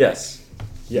anti-Semite. Yes.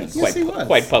 Yes, he was.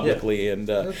 Quite publicly. Yeah. And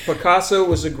Picasso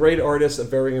was a great artist, a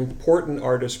very important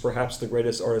artist, perhaps the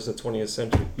greatest artist of the 20th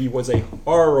century. He was a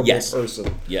horrible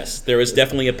person. Yes, there is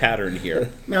definitely a pattern here.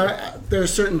 now, there are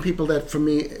certain people that, for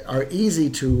me, are easy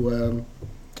to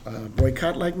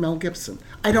boycott, like Mel Gibson.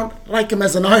 I don't like him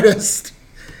as an artist.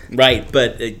 Right,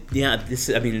 but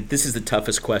this is the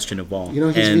toughest question of all.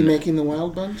 He's remaking The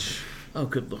Wild Bunch? Oh,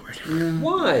 good Lord.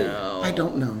 Why? No. I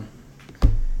don't know.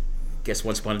 Guess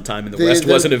Once Upon a Time in the West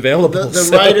wasn't available. The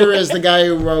writer is the guy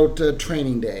who wrote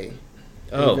Training Day.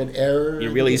 Oh, David Ayer,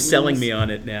 you're really selling me on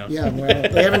it now. Yeah,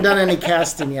 well, they haven't done any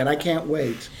casting yet. I can't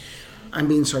wait. I'm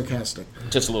being sarcastic.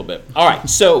 Just a little bit. All right,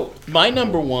 so my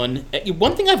number one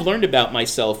thing I've learned about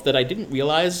myself that I didn't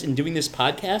realize in doing this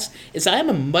podcast is I am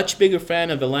a much bigger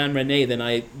fan of Alain Resnais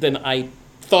than I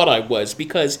thought I was,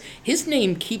 because his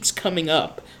name keeps coming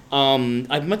up.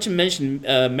 I've mentioned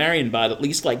Marienbad at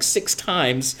least like 6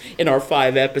 times in our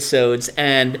 5 episodes,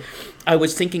 and I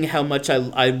was thinking how much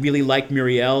I really liked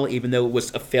Muriel, even though it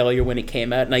was a failure when it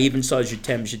came out, and I even saw Je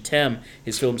T'aime,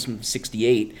 his films from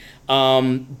 '68.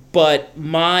 But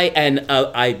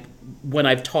when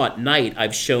I've taught Night,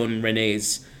 I've shown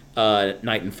René's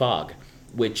Night and Fog,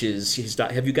 which is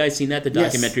have you guys seen that, the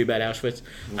documentary about Auschwitz?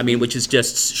 I mean, which is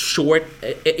just short.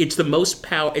 It's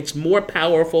it's more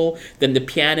powerful than The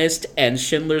Pianist and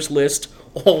Schindler's List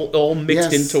all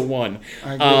mixed into one.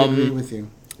 I agree with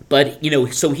you. But,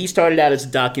 so he started out as a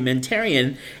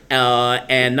documentarian,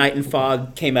 and Night and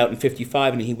Fog came out in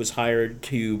 '55, and he was hired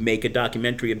to make a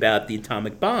documentary about the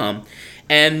atomic bomb,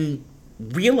 and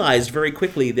realized very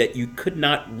quickly that you could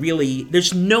not really,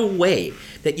 there's no way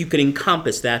that you could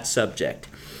encompass that subject.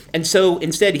 And so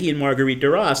instead, he and Marguerite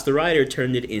Duras, the writer,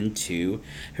 turned it into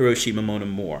Hiroshima Mon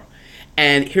Amour.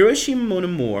 And Hiroshima Mon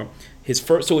Amour, it's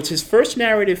his first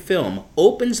narrative film,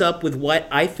 opens up with what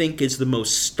I think is the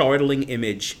most startling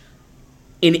image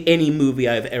in any movie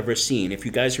I've ever seen. If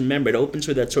you guys remember, it opens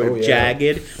with that sort of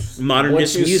jagged,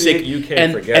 modernist music, see it, you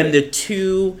can't forget and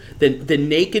it. the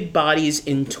naked bodies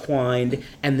entwined,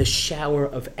 and the shower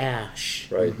of ash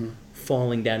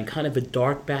falling down, kind of a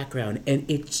dark background, and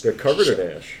they're covered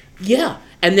in ash. Yeah,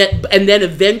 and then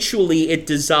eventually it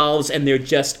dissolves, and they're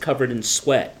just covered in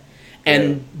sweat.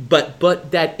 And but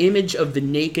that image of the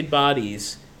naked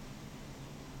bodies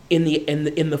in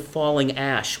the falling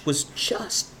ash was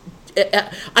just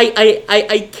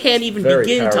I can't even Very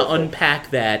begin to powerful.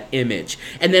 unpack that image.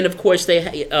 And then, of course, they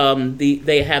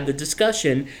have the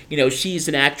discussion. You know, she's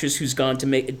an actress who's gone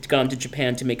to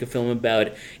Japan to make a film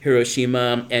about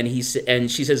Hiroshima, and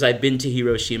she says, "I've been to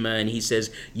Hiroshima," and he says,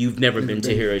 "You've never been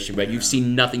to Hiroshima. You've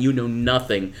seen nothing. You know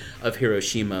nothing of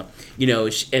Hiroshima." You know,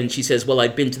 and she says, "Well,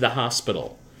 I've been to the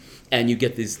hospital." And you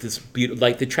get this beautiful,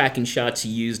 like the tracking shots he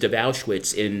used of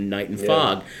Auschwitz in Night and Yeah.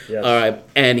 Fog. Yes.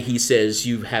 And he says,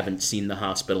 "You haven't seen the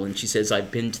hospital." And she says,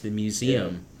 "I've been to the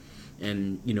museum."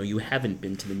 And, you know, you haven't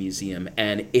been to the museum.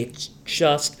 And it's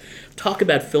just, talk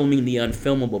about filming the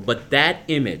unfilmable. But that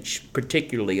image,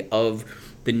 particularly of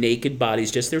the naked bodies,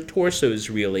 just their torsos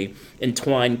really,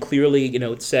 entwined clearly, you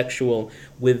know, it's sexual,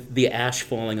 with the ash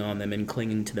falling on them and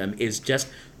clinging to them, is just...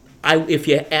 if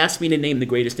you ask me to name the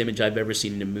greatest image I've ever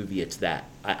seen in a movie, it's that.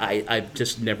 I've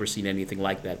just never seen anything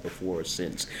like that before or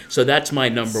since. So that's my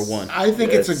number one. I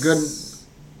think it's a Yes.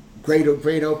 good,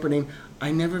 great opening.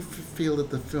 I never feel that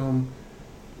the film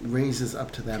raises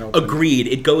up to that opening. Agreed.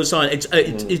 It goes on.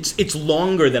 It's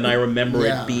longer than I remember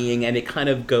Yeah. it being, and it kind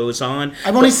of goes on.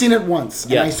 I've only seen it once,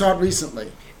 and Yeah. I saw it recently.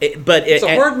 It's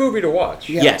a hard movie to watch.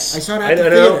 Yeah, Yes. I saw it I, at the I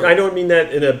theater. don't, I don't mean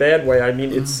that in a bad way. I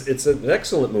mean it's an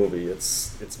excellent movie.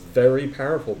 It's very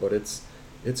powerful, but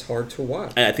it's hard to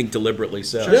watch. And I think deliberately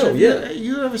so. No, Have yeah.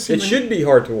 you ever seen? It should be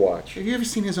hard to watch. Have you ever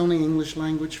seen his only English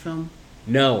language film?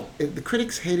 No. The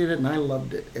critics hated it, and I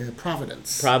loved it.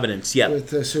 Providence. Providence. Yeah.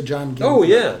 With Sir John Gilbert. Oh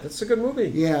yeah, that's a good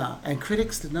movie. Yeah, and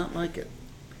critics did not like it,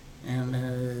 and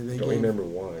they Don't gave. remember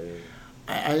why.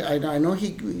 I know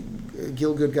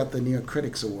Gielgud got the New York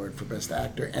Critics Award for Best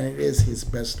Actor, and it is his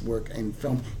best work in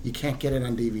film. You can't get it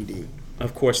on DVD,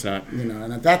 Of course not. you know,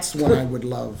 and that's one I would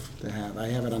love to have. I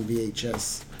have it on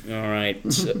VHS. All right.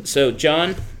 So,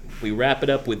 John, we wrap it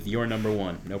up with your number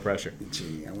one. No pressure.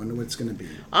 Gee, I wonder what it's going to be.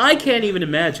 I can't even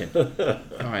imagine. All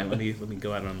right. Let me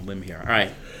go out on a limb here. All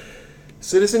right.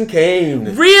 Citizen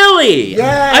Kane. Really? Yay!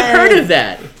 I've heard of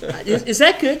that. Is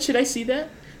that good? Should I see that?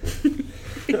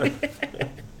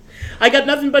 I got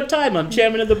nothing but time. I'm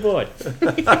chairman of the board.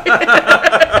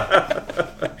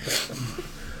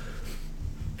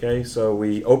 Okay, so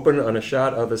we open on a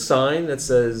shot of a sign that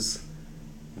says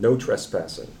 "No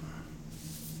trespassing."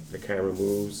 The camera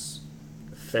moves,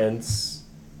 a fence.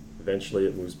 Eventually,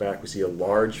 it moves back. We see a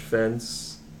large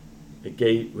fence, a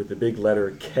gate with the big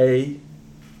letter K.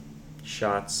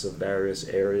 Shots of various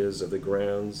areas of the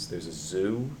grounds. There's a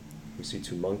zoo. We see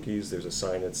two monkeys. There's a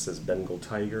sign that says Bengal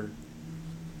Tiger.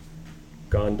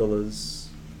 Gondolas,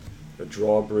 a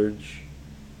drawbridge,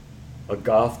 a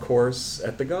golf course.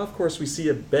 At the golf course, we see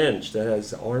a bench that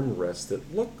has armrests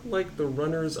that look like the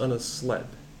runners on a sled.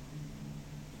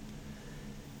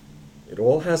 It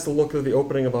all has the look of the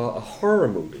opening of a horror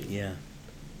movie. Yeah.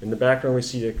 In the background, we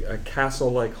see a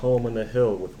castle-like home on the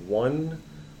hill with one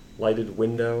lighted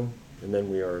window, and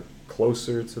then we are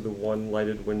closer to the one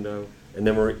lighted window, and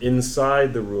then we're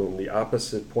inside the room, the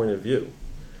opposite point of view.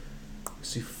 We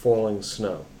see falling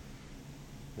snow.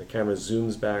 The camera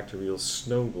zooms back to reveal a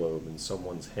snow globe in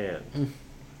someone's hand.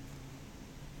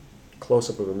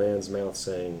 Close-up of a man's mouth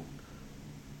saying,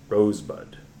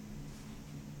 "Rosebud."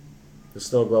 The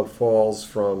snow globe falls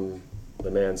from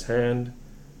the man's hand.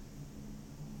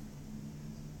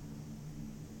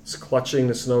 It's clutching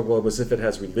the snow globe as if it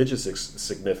has religious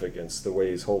significance, the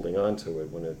way he's holding on to it.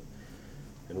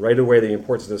 And right away, the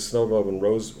importance of the snow globe and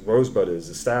Rosebud is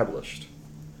established.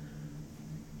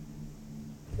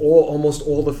 Almost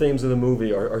all the themes of the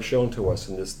movie are shown to us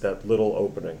in that little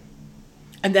opening.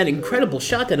 And that incredible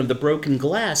shot then of the broken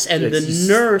glass and It's the just-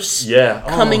 nurse yeah.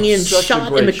 coming in, Such a shot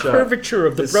in great the shot. curvature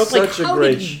of the It's broken. Like, such a how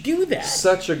great did he do that?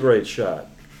 Such a great shot.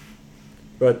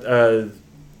 But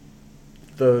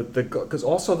because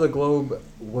also the globe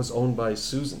was owned by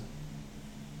Susan.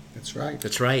 That's right.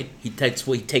 That's right. He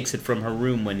takes it from her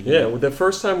room when he. Yeah, well, the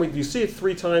first time you see it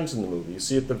 3 times in the movie. You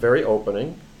see it at the very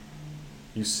opening.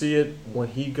 You see it when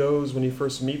he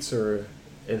first meets her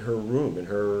in her room, in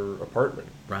her apartment.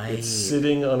 Right. It's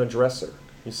sitting on a dresser.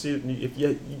 You see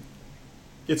it.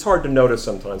 It's hard to notice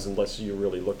sometimes unless you're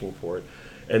really looking for it.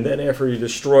 And then after he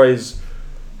destroys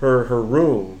her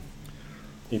room,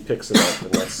 he picks it up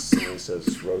and he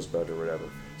says Rosebud or whatever.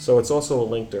 So it's also a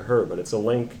link to her, but it's a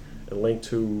link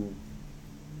to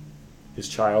his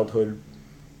childhood,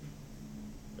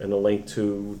 and a link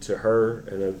to her,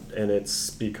 and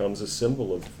it becomes a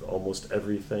symbol of almost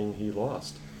everything he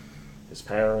lost. His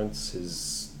parents,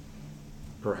 his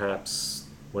perhaps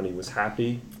when he was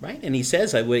happy. Right, and he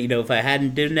says, "I would, if I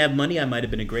didn't have money, I might have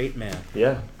been a great man."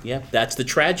 Yeah. Yeah, that's the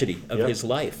tragedy of Yep. his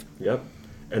life. Yep.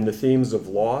 And the themes of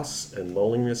loss and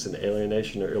loneliness and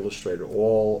alienation are illustrated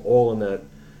all in that.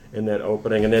 in that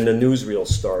opening, and then the newsreel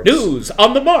starts. News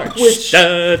on the march. Which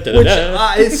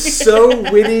is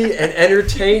so witty and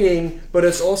entertaining, but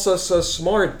it's also so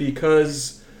smart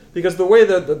because the way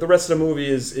that the rest of the movie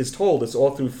is told, it's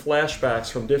all through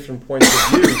flashbacks from different points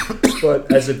of view.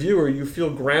 But as a viewer, you feel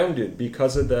grounded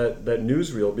because of that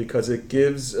newsreel, because it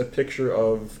gives a picture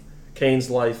of Kane's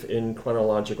life in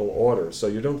chronological order, so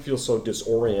you don't feel so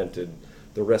disoriented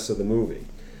the rest of the movie.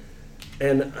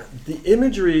 And the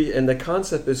imagery and the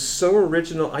concept is so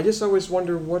original. I just always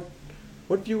wonder what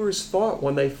viewers thought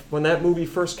when that movie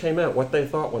first came out, what they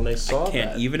thought when they saw that.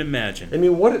 Can't even imagine. I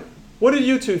mean, what did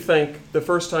you two think the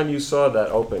first time you saw that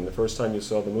opening, the first time you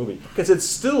saw the movie? Because it's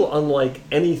still unlike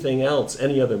anything else,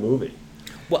 any other movie.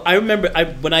 Well, I remember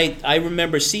I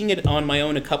remember seeing it on my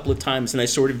own a couple of times, and I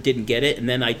sort of didn't get it. And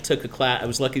then I took a class. I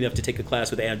was lucky enough to take a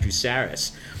class with Andrew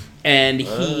Saris, and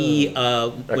he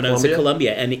when I was at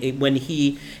Columbia, and when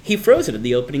he froze it in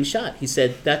the opening shot. He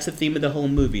said, "That's the theme of the whole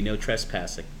movie: no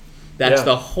trespassing." That's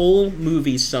the whole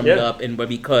movie summed up, and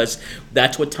because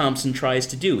that's what Thompson tries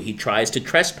to do. He tries to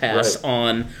trespass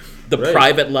on the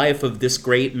private life of this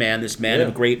great man, this man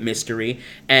of great mystery,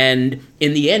 and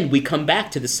in the end, we come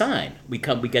back to the sign. We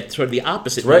get sort of the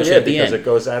opposite message at the end. Because it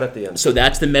goes out at the end. So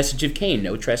that's the message of Kane: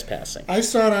 no trespassing. I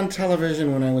saw it on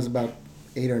television when I was about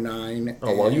 8 or 9.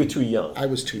 Oh, well, you were too young. I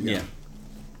was too young. Yeah.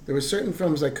 There were certain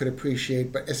films I could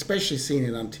appreciate, but especially seeing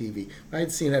it on TV. I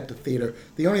had seen it at the theater.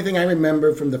 The only thing I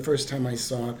remember from the first time I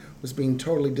saw it was being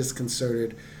totally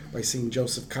disconcerted by seeing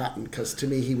Joseph Cotton, because to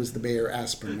me he was the Bayer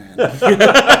Aspirin man.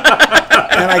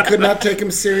 And I could not take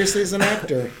him seriously as an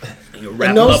actor. You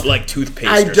wrap him up like toothpaste.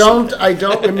 I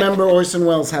don't remember Orson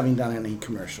Welles having done any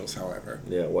commercials, however.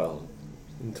 Yeah, well,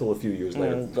 until a few years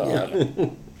later. Yeah.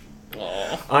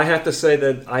 I have to say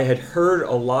that I had heard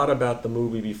a lot about the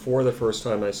movie before the first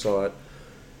time I saw it.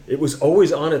 It was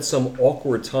always on at some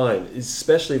awkward time,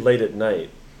 especially late at night.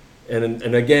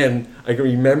 And again, I can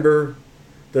remember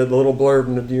the little blurb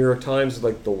in the New York Times,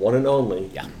 like the one and only,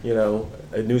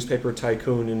 a newspaper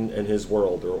tycoon in his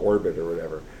world, or orbit, or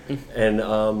whatever. And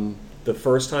the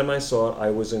first time I saw it, I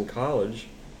was in college,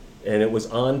 and it was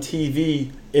on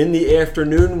TV in the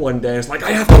afternoon one day. I was like,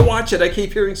 I have to watch it. I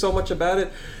keep hearing so much about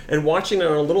it. And watching it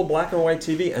on a little black and white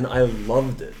TV, and I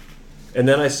loved it. And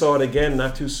then I saw it again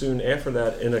not too soon after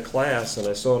that in a class, and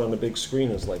I saw it on the big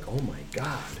screen. I was like, oh my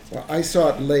God. Well, I saw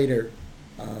it later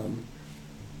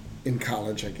in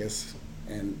college, I guess.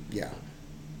 And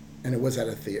and it was at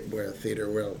a theater.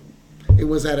 Well, it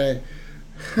was at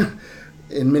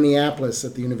in Minneapolis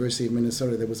at the University of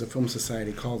Minnesota, there was a film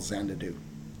society called Xanadu.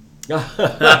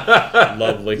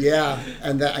 Lovely. Yeah,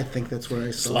 and I think that's where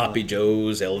I saw Sloppy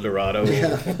Joe's, El Dorado.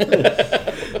 Yeah.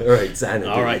 All right, Xanadu.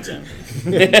 All right, Xanadu.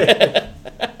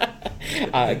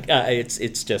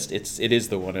 It is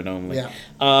the one and only. Yeah.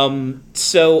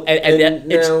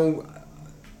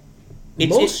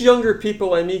 Most younger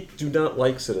people I meet do not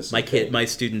like Citizen Kane. My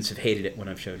students have hated it when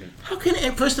I've showed it. How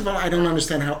can? First of all, I don't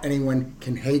understand how anyone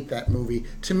can hate that movie.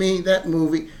 To me, that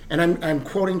movie, and I'm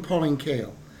quoting Pauline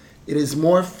Kael, it is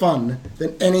more fun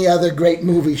than any other great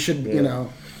movie should.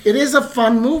 It is a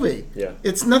fun movie. Yeah.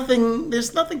 It's nothing.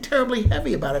 There's nothing terribly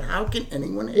heavy about it. How can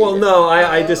anyone hate it? Well, no,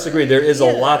 I disagree. There is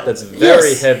a lot that's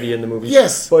very heavy in the movie.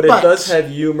 Yes, but it does have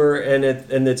humor, and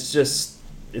it's just.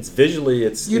 It's visually,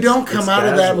 you don't come out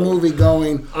of that movie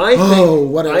going,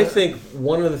 I think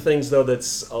one of the things, though,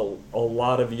 that's a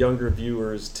lot of younger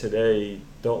viewers today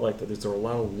don't like, that there are a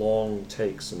lot of long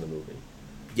takes in the movie.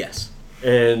 Yes.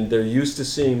 And they're used to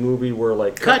seeing movie where,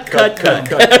 like, cut.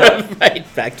 Right,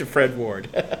 back to Fred Ward.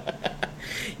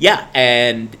 Yeah,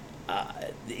 and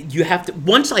you have to,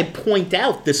 once I point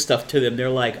out this stuff to them, they're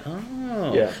like, oh.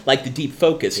 Yeah. Like the Deep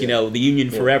Focus, the Union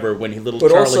Forever, when But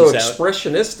Charlie's also out.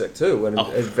 expressionistic, too, and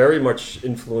very much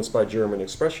influenced by German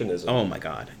expressionism. Oh, my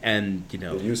God. And, the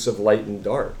use of light and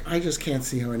dark. I just can't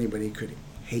see how anybody could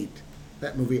hate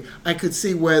that movie. I could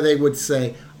see where they would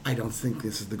say, I don't think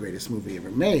this is the greatest movie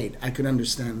ever made. I could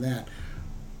understand that.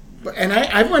 And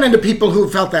I've run into people who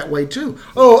felt that way, too.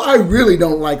 Oh, I really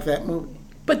don't like that movie.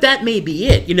 But that may be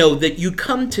it, that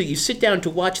you sit down to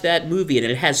watch that movie and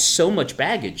it has so much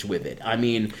baggage with it. I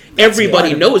mean,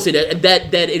 everybody knows it,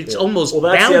 that it's almost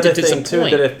bound to disappoint. Well, that's the other thing, too,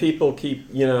 that if people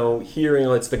keep, hearing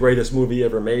it's the greatest movie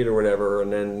ever made or whatever,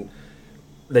 and then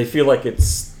they feel like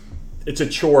it's a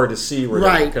chore to see,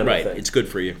 right? Kind of thing. It's good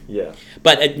for you. Yeah.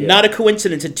 But not a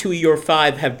coincidence that 2 of your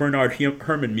 5 have Bernard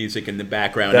Herrmann music in the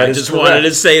background. That I is just correct. wanted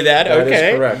to say that. That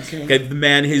okay. is correct. Give the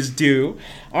man his due.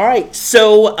 All right,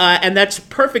 so, and that's a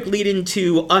perfect lead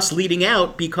into us leading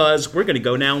out because we're going to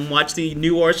go now and watch the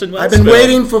new Orson Welles I've been film.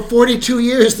 waiting for 42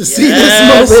 years to see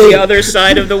Yes, this movie. The Other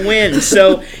Side of the Wind.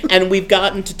 So, and we've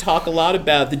gotten to talk a lot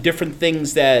about the different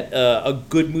things that a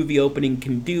good movie opening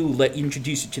can do. Let you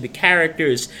introduce you to the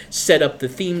characters, set up the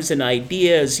themes and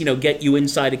ideas. Get you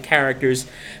inside a character's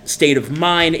state of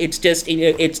mind. It's just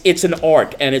it's an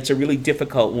art, and it's a really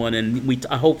difficult one. And we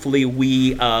hopefully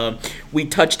we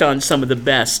touched on some of the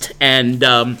best. And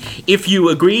if you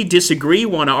agree, disagree,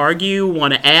 want to argue,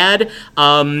 want to add,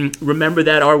 remember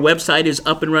that our website is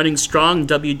up and running strong,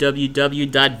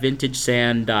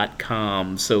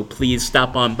 www.vintagesand.com. So please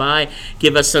stop on by,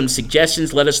 give us some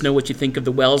suggestions, let us know what you think of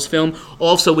the Welles film.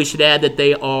 Also, we should add that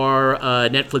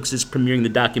Netflix is premiering the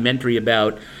documentary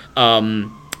about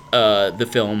the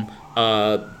film,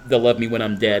 They'll Love Me When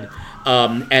I'm Dead.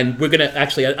 And we're going to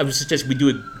actually, I would suggest we do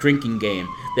a drinking game.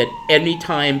 That any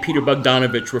time Peter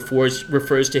Bogdanovich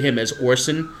refers to him as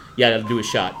Orson, you got to do a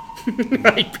shot.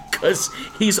 Right? Because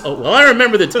I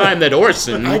remember the time that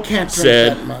Orson I can't drink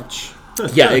said, that much.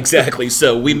 Yeah, exactly.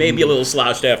 So we may be a little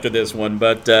sloshed after this one,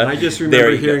 but I just remember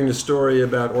there you hearing go. the story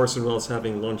about Orson Welles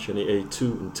having lunch and he ate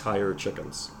 2 entire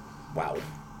chickens Wow.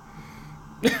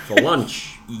 for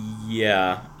lunch.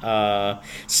 Yeah,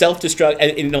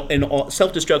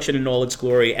 self-destruction in all its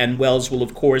glory, and Welles will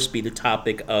of course be the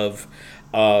topic of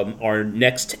our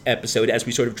next episode as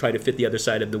we sort of try to fit The Other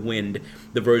Side of the Wind,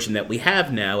 the version that we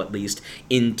have now at least,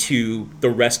 into the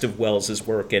rest of Wells's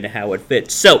work and how it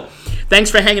fits. So,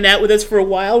 thanks for hanging out with us for a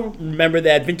while. Remember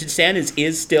that Vintage Sand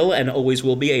is still and always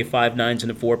will be a 5 9s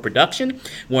and a 4 production.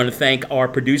 We want to thank our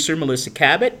producer Melissa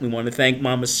Cabot. We want to thank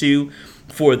Mama Sue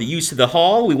for the use of the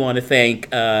hall. We want to thank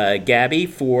Gabby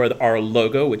for our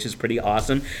logo, which is pretty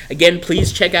awesome. Again,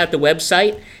 please check out the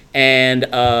website and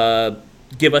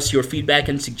give us your feedback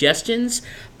and suggestions.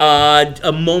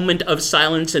 A moment of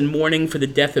silence and mourning for the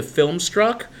death of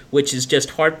Filmstruck, which is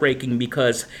just heartbreaking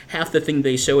because half the things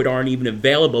they showed aren't even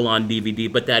available on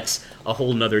DVD, but that's a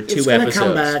whole nother 2 It's episodes.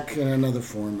 going to come back in another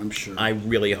form, I'm sure. I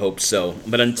really hope so.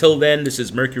 But until then, this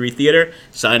is Mercury Theater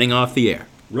signing off the air.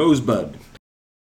 Rosebud.